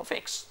subset of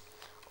X.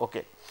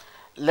 Okay.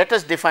 Let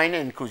us define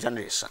an inclusion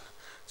relation.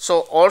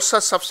 So, all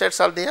such subsets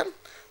are there.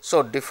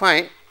 So,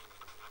 define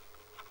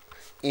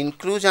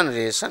inclusion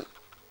relation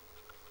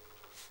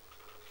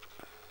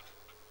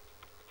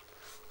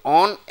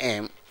on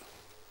M,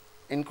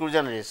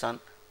 inclusion relation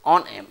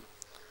on M,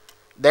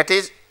 that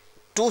is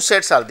two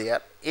sets are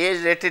there. A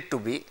is rated to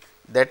be,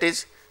 that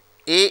is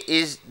A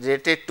is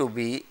rated to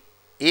be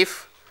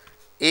if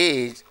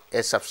A is a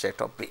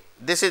subset of B.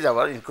 This is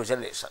our inclusion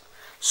relation.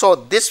 So,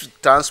 this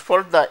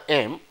transfers the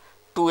M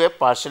to a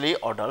partially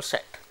ordered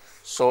set.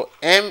 So,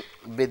 M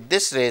with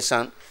this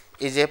relation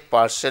is a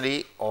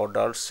partially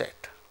ordered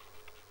set.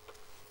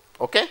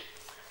 Okay.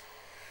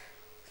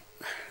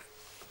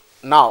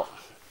 Now,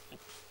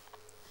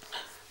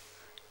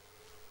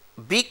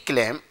 we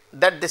claim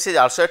that this is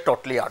also a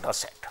totally ordered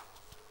set.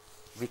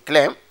 We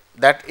claim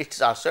that it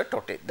is also a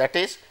total, that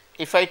is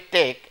if I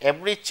take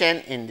every chain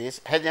in this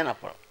has an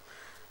upper.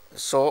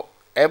 So,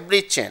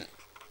 every chain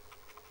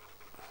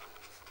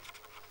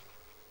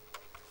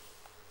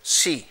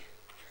C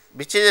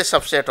which is a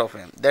subset of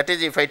M, that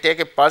is if I take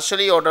a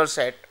partially ordered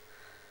set,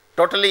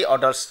 totally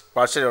ordered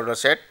partially ordered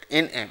set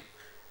in M,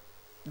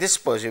 this is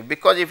possible,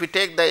 because if you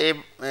take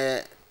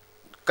the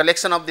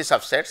collection of the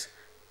subsets,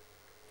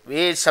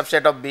 A is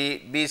subset of B,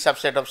 B is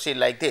subset of C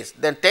like this,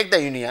 then take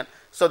the union.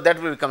 So,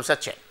 that will become a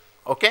chain.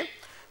 Okay.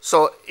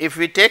 So, if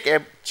we take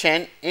a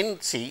chain in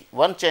C,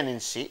 one chain in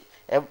C,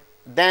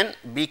 then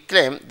we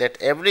claim that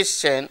every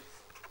chain,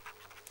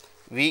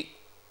 we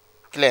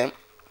claim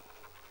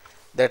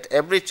that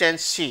every chain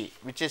C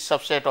which is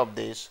subset of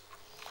this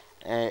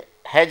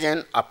has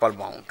an upper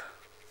bound.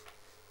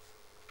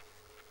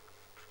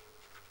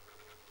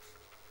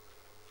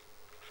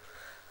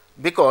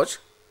 Because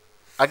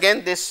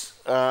again this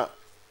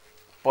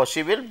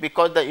possible,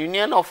 because the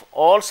union of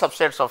all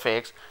subsets of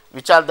X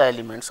which are the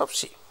elements of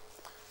C,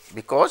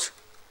 because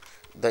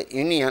the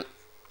union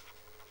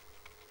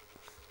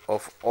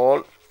of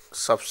all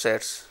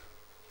subsets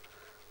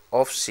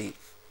of C,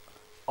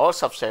 all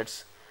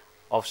subsets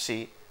of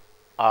C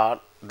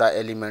are the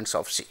elements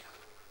of C.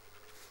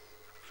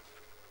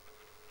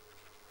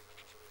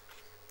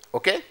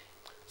 Okay.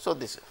 So,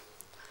 this is,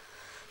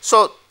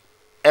 so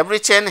every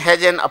chain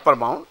has an upper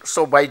bound.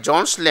 So, by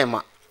Zorns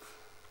lemma,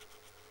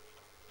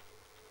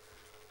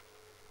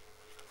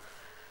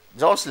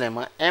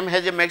 M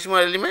has a maximum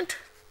element,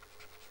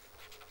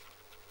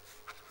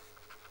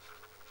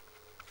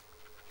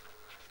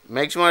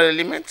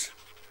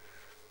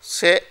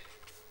 say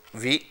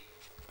V.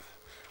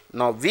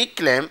 Now, we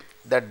claim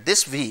that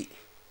this V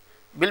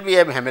will be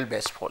a Hamel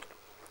base fold.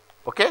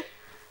 Okay.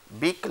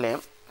 We claim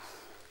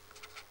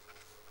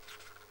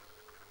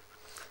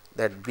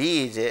that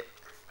B is a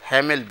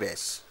Hamel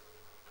base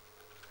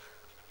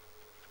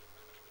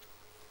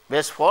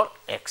for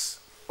X.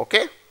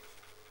 Okay.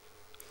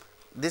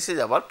 This is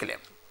our claim,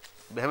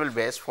 Hamel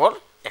base for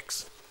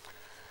X.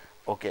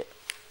 Okay.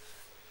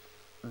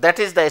 That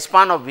is the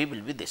span of V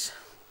will be this.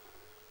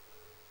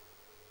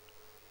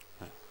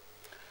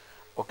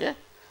 Okay.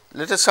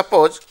 Let us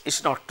suppose it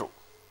is not true.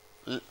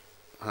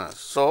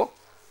 So,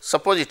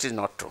 suppose it is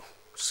not true.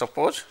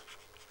 Suppose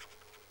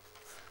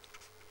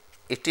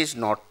it is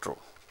not true.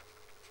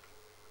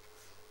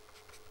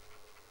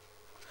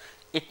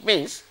 It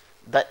means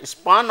the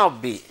span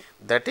of B,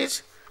 that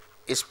is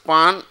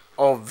span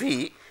of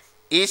V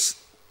is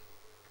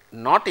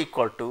not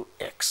equal to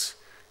X.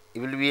 It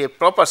will be a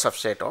proper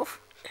subset of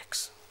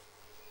X.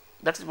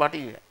 That is what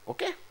is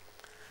okay.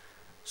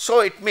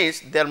 So, it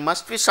means there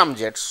must be some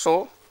Z.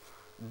 So,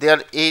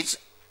 there is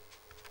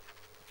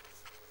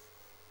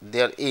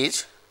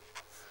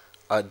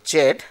a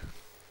Z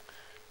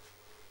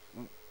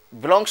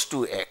belongs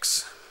to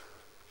X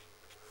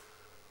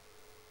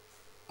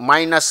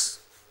minus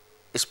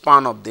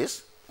span of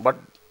this, but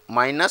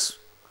minus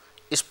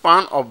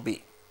span of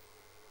B,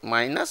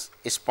 minus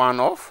span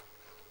of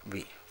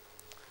B,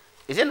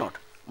 is it not,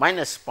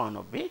 minus span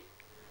of B,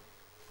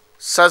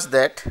 such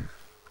that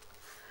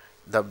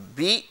the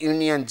B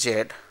union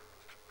Z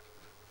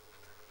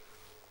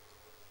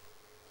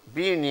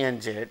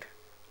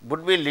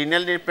would be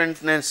linearly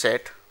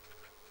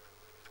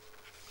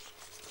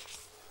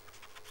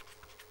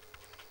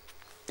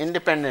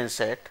independent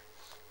set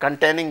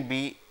containing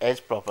B as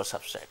proper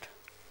subset.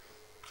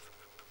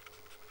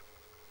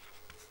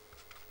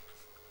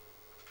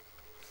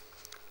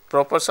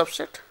 Proper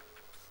subset,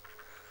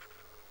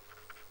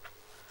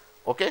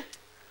 okay,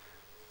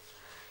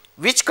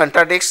 which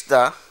contradicts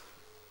that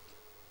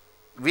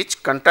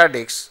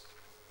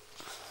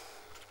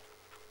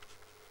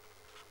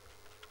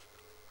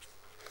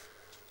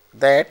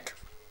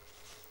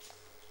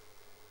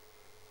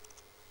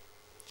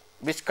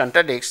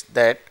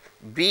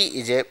B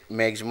is a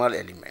maximal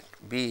element.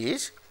 B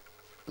is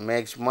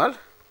maximal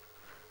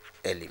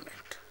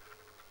element.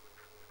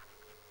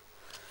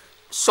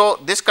 So,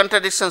 this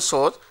contradiction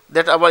shows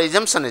that our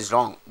assumption is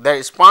wrong,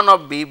 the span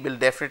of B will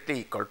definitely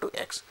equal to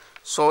x.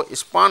 So,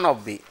 span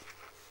of B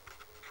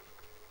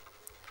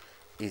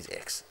is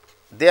x.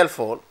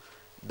 Therefore,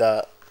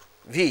 the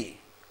V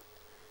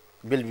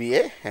will be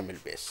a Hamel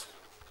base.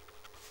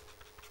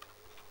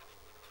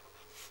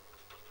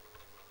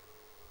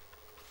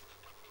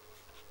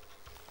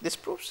 This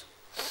proves.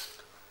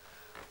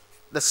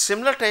 The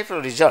similar type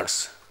of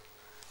results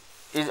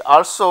is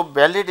also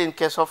valid in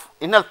case of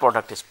inner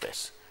product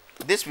space.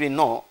 This we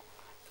know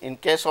in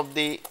case of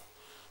the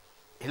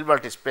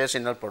Hilbert space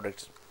inner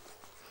product.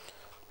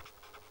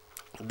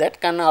 That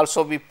can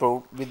also be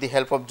proved with the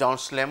help of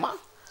Zorns lemma.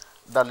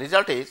 The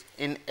result is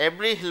in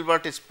every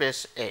Hilbert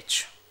space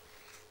H,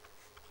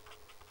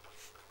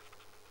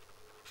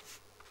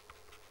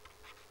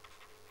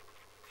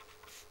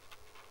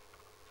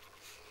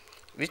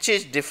 which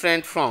is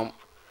different from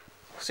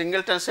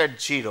singleton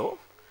set 0,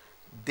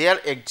 there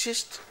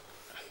exists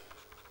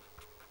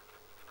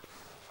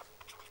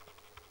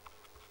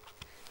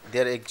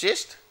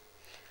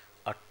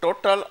a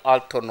total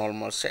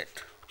orthonormal set.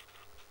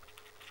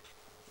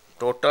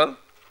 Total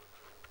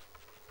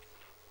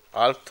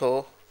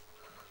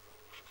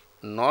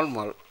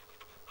orthonormal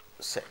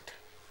set.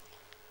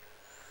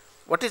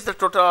 What is the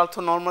total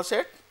orthonormal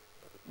set?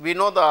 We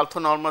know the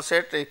orthonormal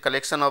set, a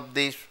collection of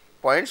these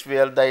points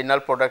where the inner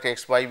product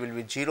x y will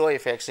be 0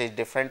 if x is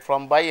different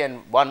from y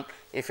and 1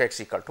 if x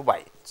equal to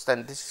y.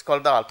 Then this is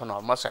called the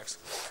orthonormal sets.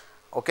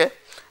 Okay.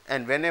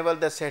 And whenever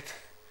the set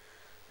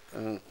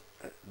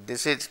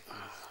this is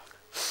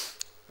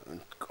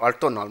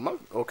orthonormal.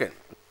 Okay.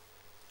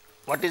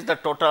 What is the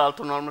total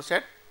orthonormal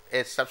set?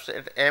 A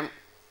subset M,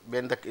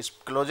 when the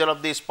closure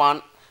of the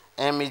span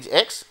M is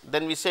x,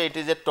 then we say it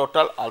is a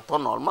total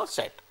orthonormal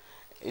set,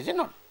 is it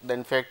not? Then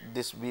in fact,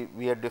 this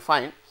we have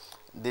defined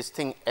this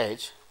thing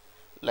as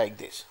like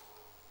this,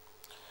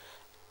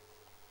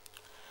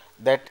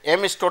 that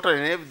M is total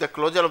if the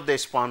closure of the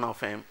span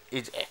of M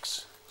is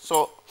x.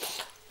 So,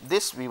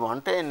 this we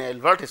want in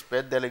Hilbert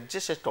space there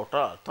exists a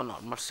total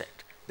orthonormal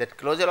set, that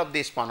closure of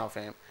the span of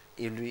M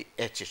will be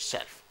H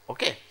itself.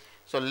 Okay.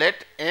 So,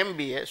 let M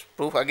be a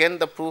proof, again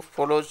the proof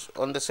follows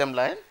on the same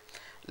line.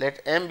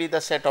 Let M be the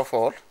set of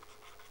all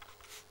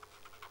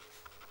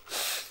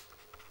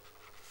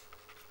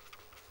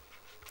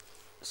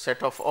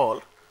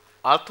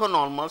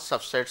orthonormal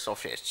subsets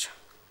of H,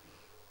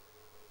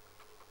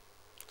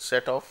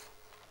 set of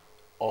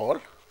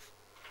all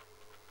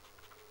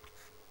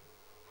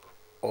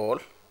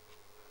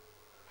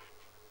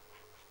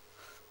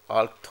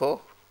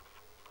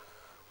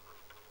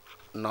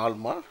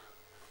orthonormal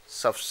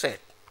subsets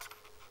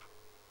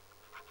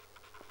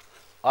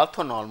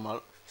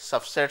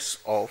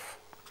of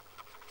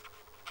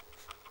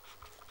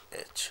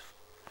H,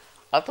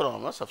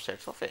 orthonormal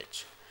subsets of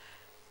H.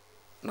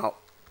 Now,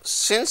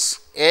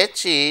 since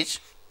H is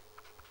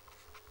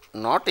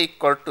not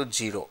equal to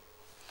 0,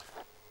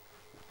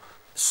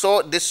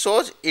 so this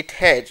shows it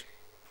has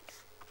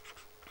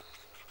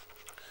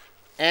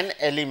an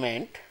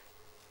element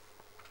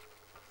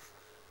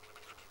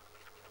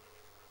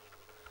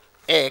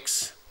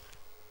x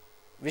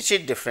which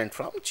is different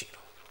from 0.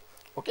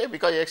 Okay,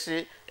 because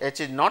H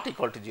is not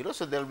equal to 0.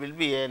 So, there will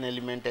be an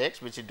element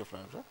x which is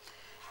different from,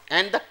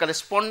 and the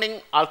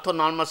corresponding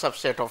orthonormal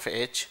subset of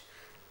H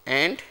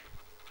and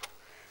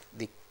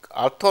the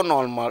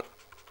orthonormal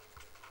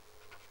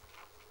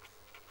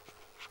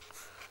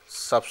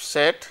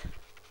subset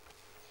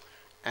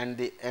and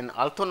an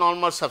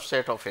orthonormal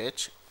subset of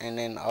H and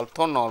an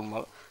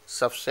orthonormal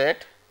subset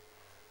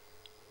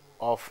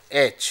of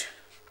H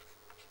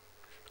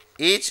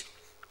is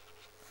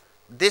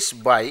this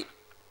by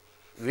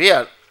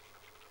where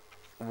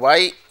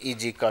y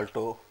is equal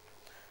to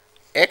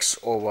x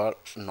over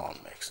norm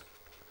x.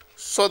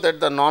 So, that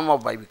the norm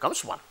of y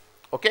becomes 1.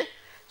 Okay.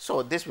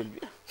 So, this will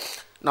be,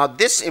 now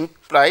this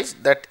implies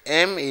that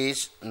M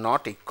is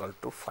not equal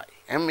to phi,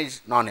 M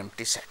is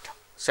non-empty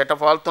set of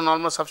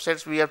orthonormal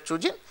subsets we have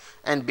chosen,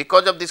 and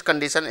because of this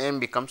condition M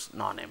becomes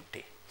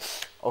non-empty.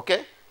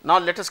 Okay. Now,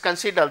 let us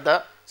consider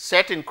the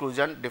set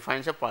inclusion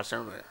defines a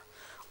partial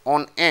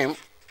on M,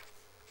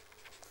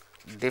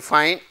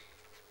 define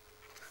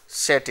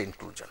set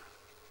inclusion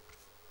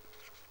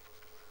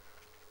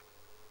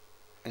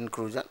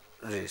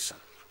relation.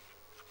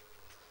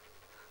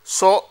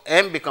 So,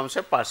 M becomes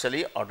a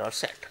partially ordered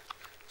set.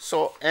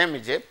 So, M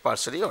is a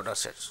partially ordered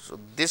set. So,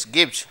 this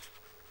gives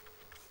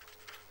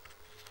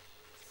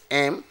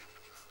M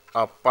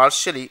a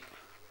partially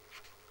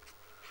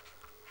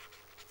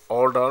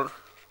ordered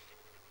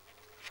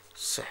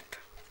set.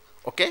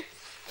 Okay.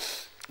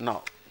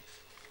 Now,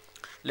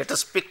 let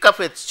us pick up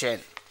a chain.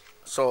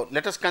 So,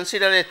 let us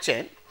consider a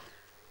chain,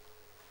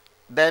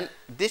 then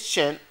this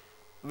chain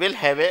will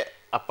have a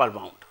upper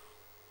bound.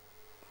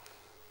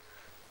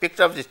 Picked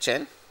up the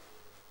chain,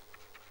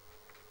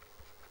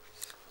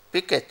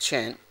 pick a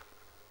chain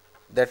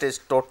that is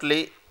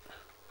totally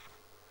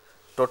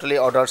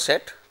ordered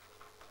set,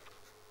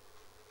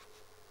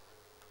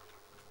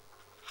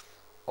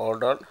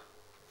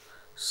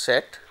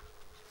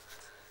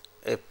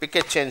 pick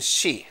a chain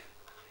C,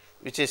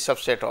 which is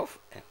subset of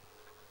M.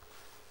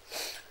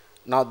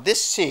 Now,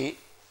 this C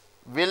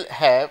will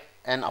have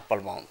an upper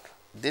bound.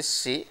 This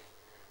C,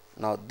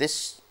 now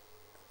this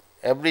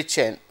every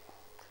chain,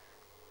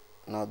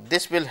 now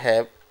this will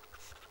have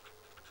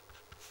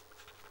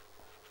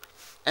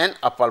an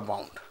upper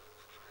bound,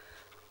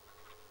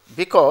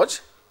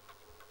 because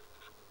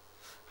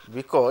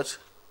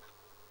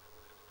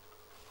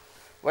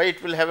why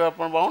it will have an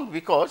upper bound?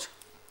 Because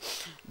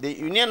the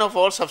union of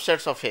all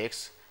subsets of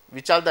X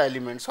which are the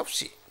elements of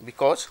C,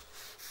 because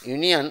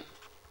union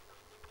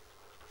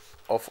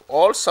of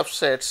all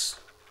subsets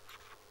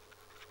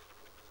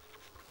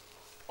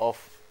of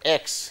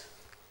X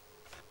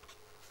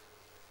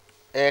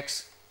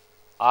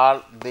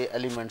are the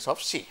elements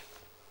of C,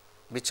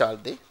 which are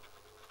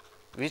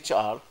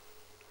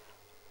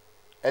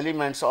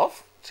elements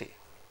of C.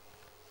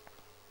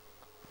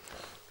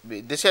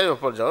 This is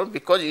upper bound,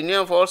 because union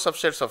of all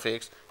subsets of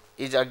X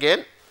is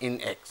again in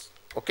X.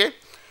 Okay.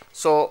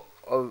 So,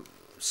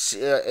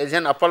 is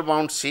an upper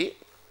bound C,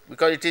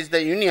 because it is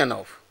the union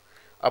of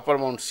upper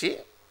bound C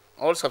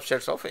all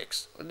subsets of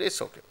X.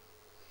 This okay.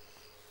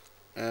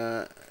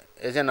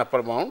 Is an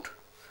upper bound,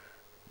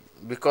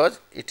 because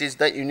it is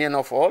the union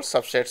of all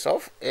subsets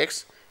of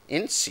X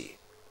in C.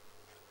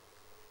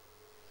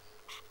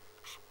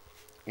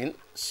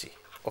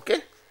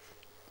 Okay.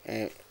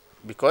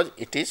 Because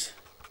it is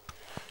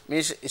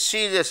means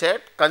C is a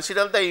set,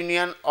 consider the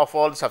union of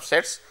all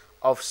subsets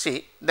of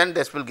C, then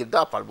this will give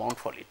the upper bound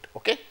for it.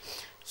 Okay.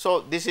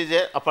 So, this is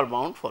a upper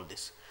bound for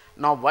this.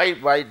 Now, why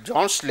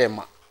Zorns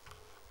lemma?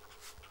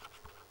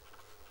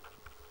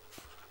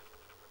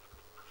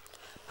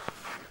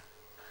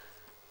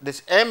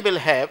 This M will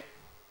have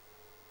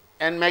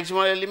n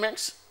maximal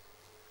elements.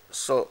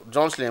 So,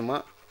 Zorns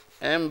lemma,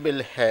 M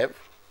will have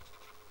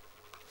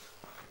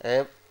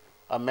a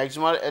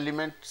maximal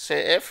element,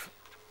 say F.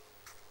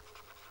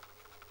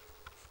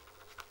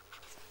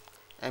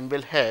 M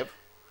will have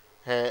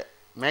a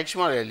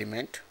maximal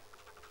element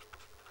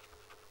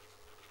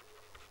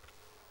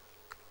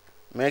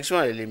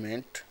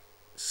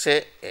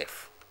say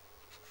F.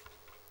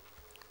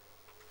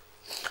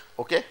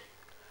 Okay.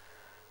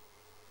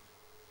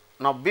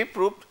 Now, B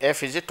proved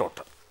F is a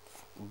total.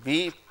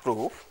 B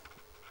proved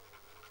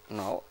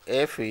now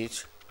F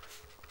is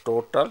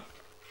total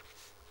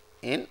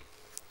in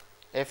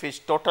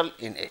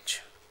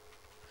H.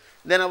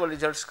 Then our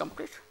result is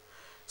complete.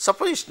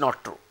 Suppose it is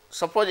not true.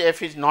 Suppose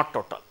F is not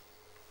total.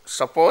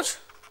 Suppose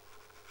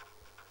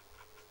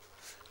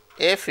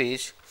F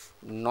is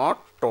not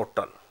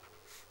total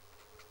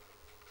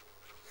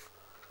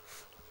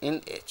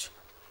in H.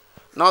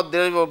 Now,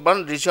 there is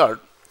one result,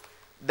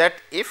 that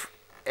if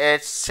a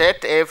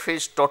set F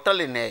is total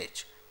in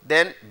H,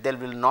 then there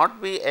will not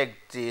be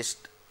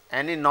exist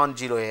any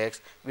non-zero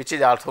X which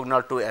is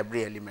orthogonal to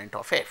every element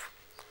of F.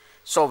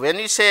 So, when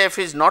we say F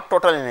is not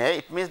total in A,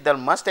 it means there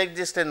must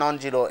exist a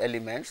non-zero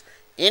elements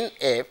in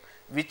F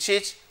which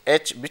is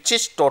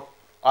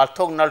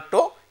orthogonal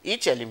to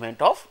each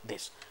element of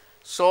this.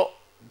 So,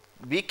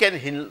 we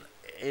can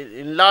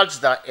enlarge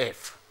the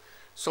F.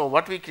 So,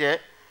 what we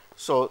create?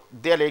 So,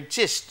 there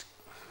exists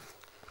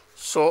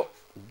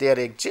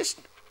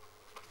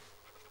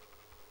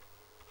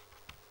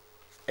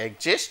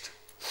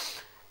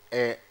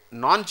a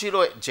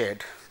non-zero Z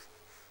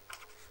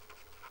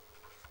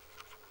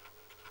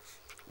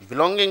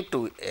belonging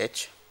to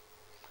H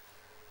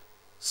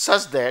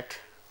such that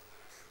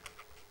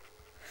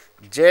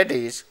Z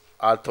is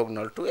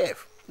orthogonal to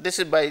F. This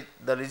is by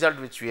the result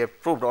which we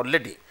have proved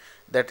already,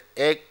 that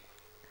a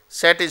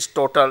set is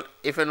total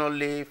if and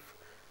only if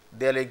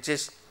there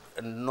exists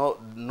no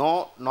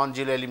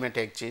non-zero element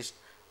exists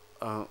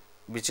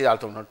which is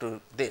orthogonal to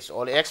this,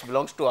 or X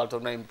belongs to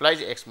orthogonal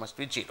implies X must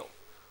be 0.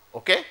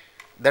 Okay?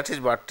 That is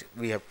what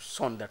we have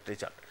shown that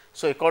result.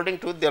 So, according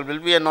to there will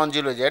be a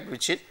non-zero Z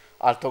which is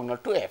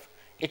orthogonal to F.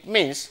 It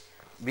means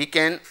we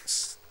can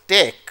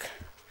take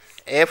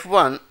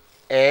F1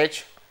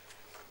 as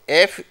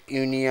F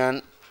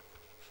union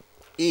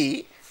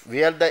E,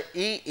 where the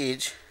E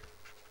is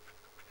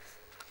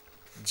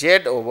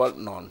Z over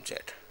non-Z,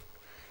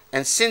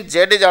 and since Z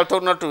is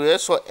orthogonal to A,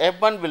 so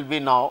F1 will be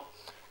now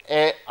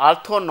a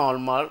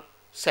orthonormal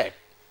set.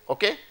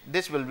 Okay?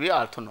 This will be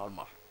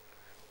orthonormal.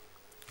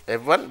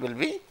 F1 will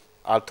be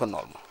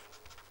orthonormal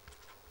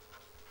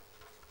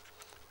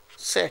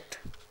set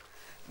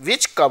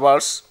which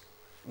covers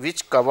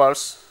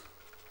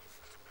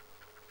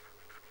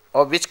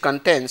or which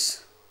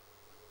contains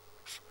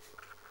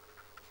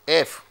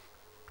F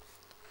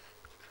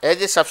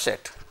as a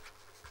subset.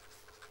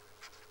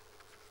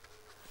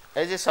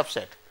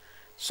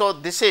 So,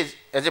 this is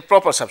as a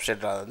proper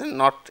subset rather than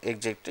not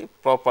exactly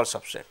proper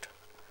subset.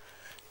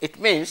 It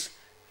means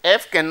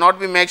F cannot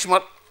be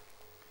maximal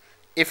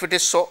if it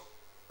is so.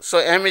 So,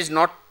 M is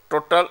not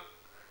total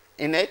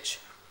in H.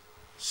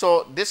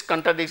 So, this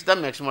contradicts the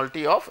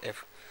maximality of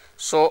F.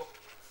 So,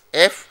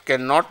 F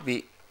cannot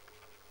be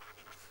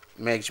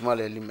maximal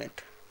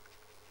element.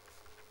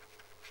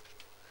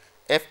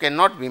 F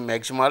cannot be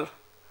maximal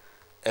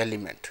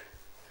element.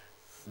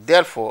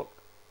 Therefore,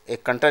 a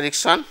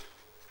contradiction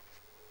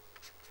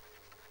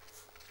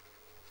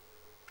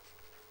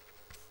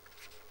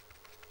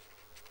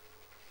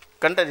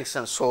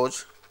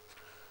shows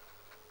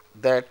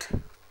that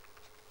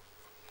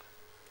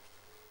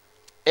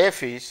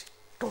f is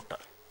total,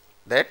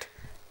 that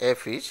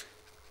f is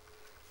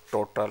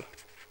total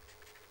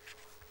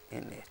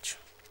in H.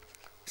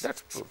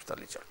 That proves the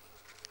result.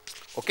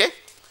 Okay.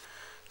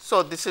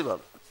 So, this is one.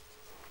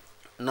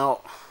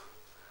 Now,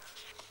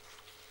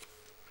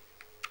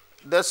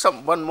 there is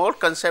one more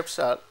concepts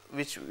are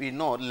which we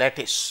know,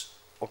 lattice.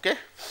 Okay.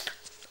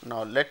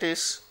 Now,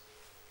 lattice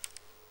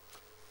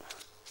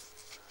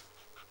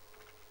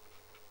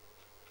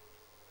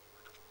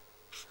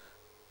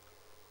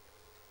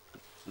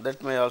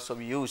that may also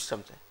be used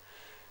something.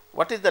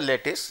 What is the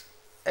lattice?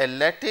 A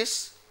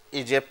lattice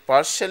is a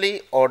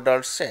partially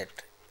ordered set.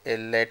 A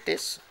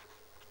lattice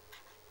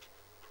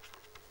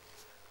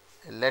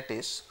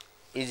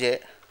is a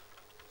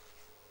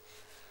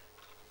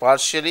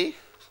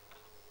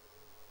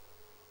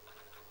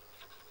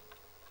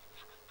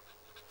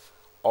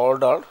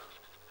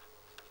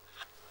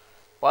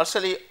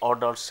partially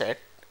ordered set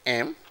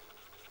M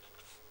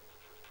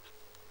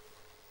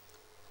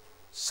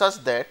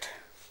such that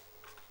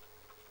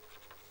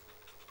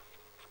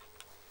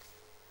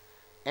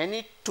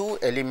any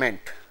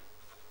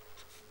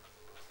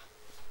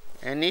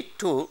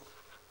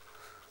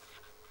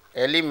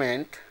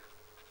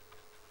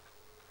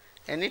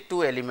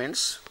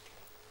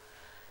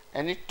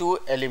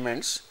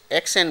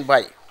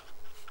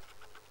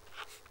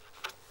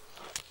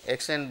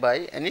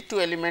two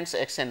elements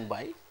x and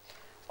y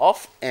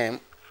of M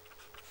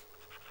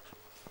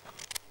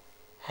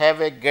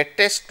have a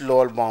greatest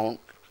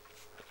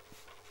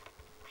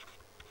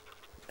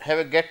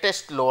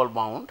lower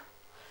bound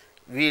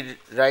we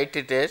write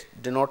it as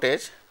denote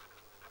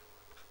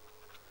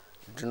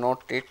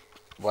it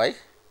by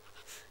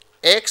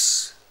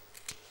x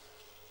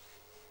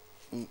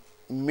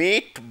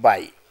meet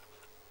by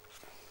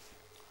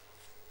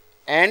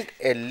and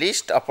a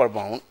least upper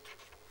bound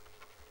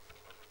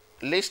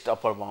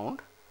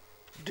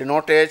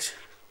denoted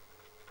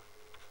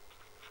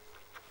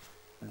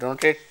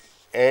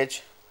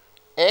as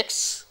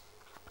x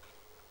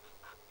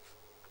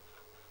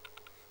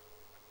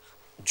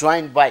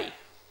joined by.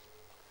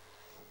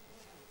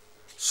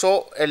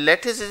 So, a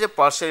lattice is a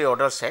partially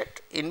ordered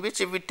set in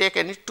which if we take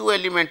any two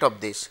element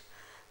of this,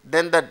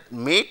 then the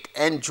meet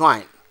and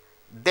join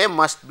they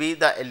must be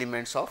the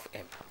elements of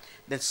M.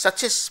 Then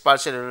such a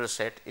partially ordered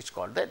set is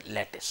called the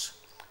lattice.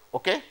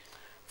 Okay.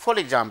 For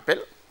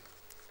example,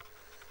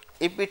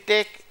 if we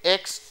take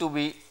x to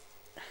be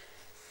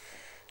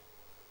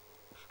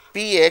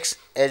P x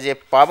as a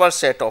power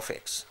set of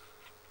x,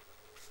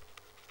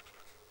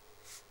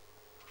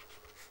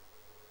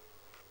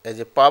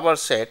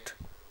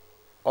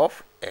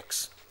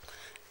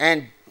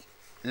 and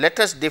let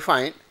us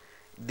define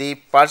the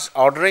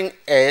ordering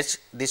as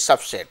the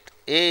subset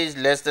A is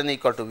less than or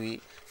equal to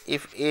B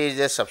if A is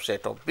a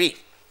subset of B.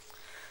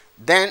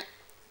 Then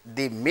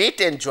the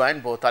meet and join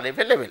both are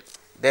available.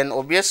 Then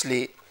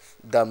obviously,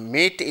 the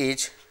meet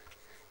is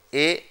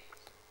A,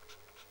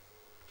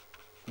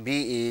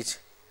 B is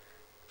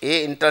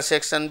A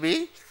intersection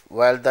B,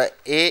 while the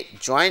A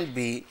join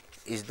B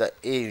is the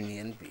A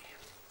union B.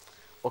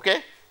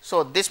 Okay.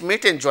 So, this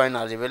meet and join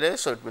are available.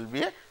 So, it will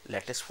be a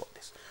lattice for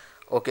this.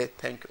 Okay,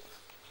 thank you.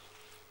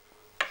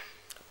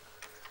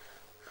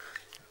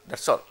 That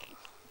is all.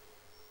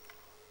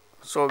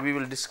 So, we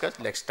will discuss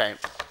next time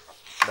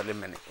the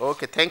remaining.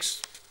 Okay,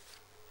 thanks.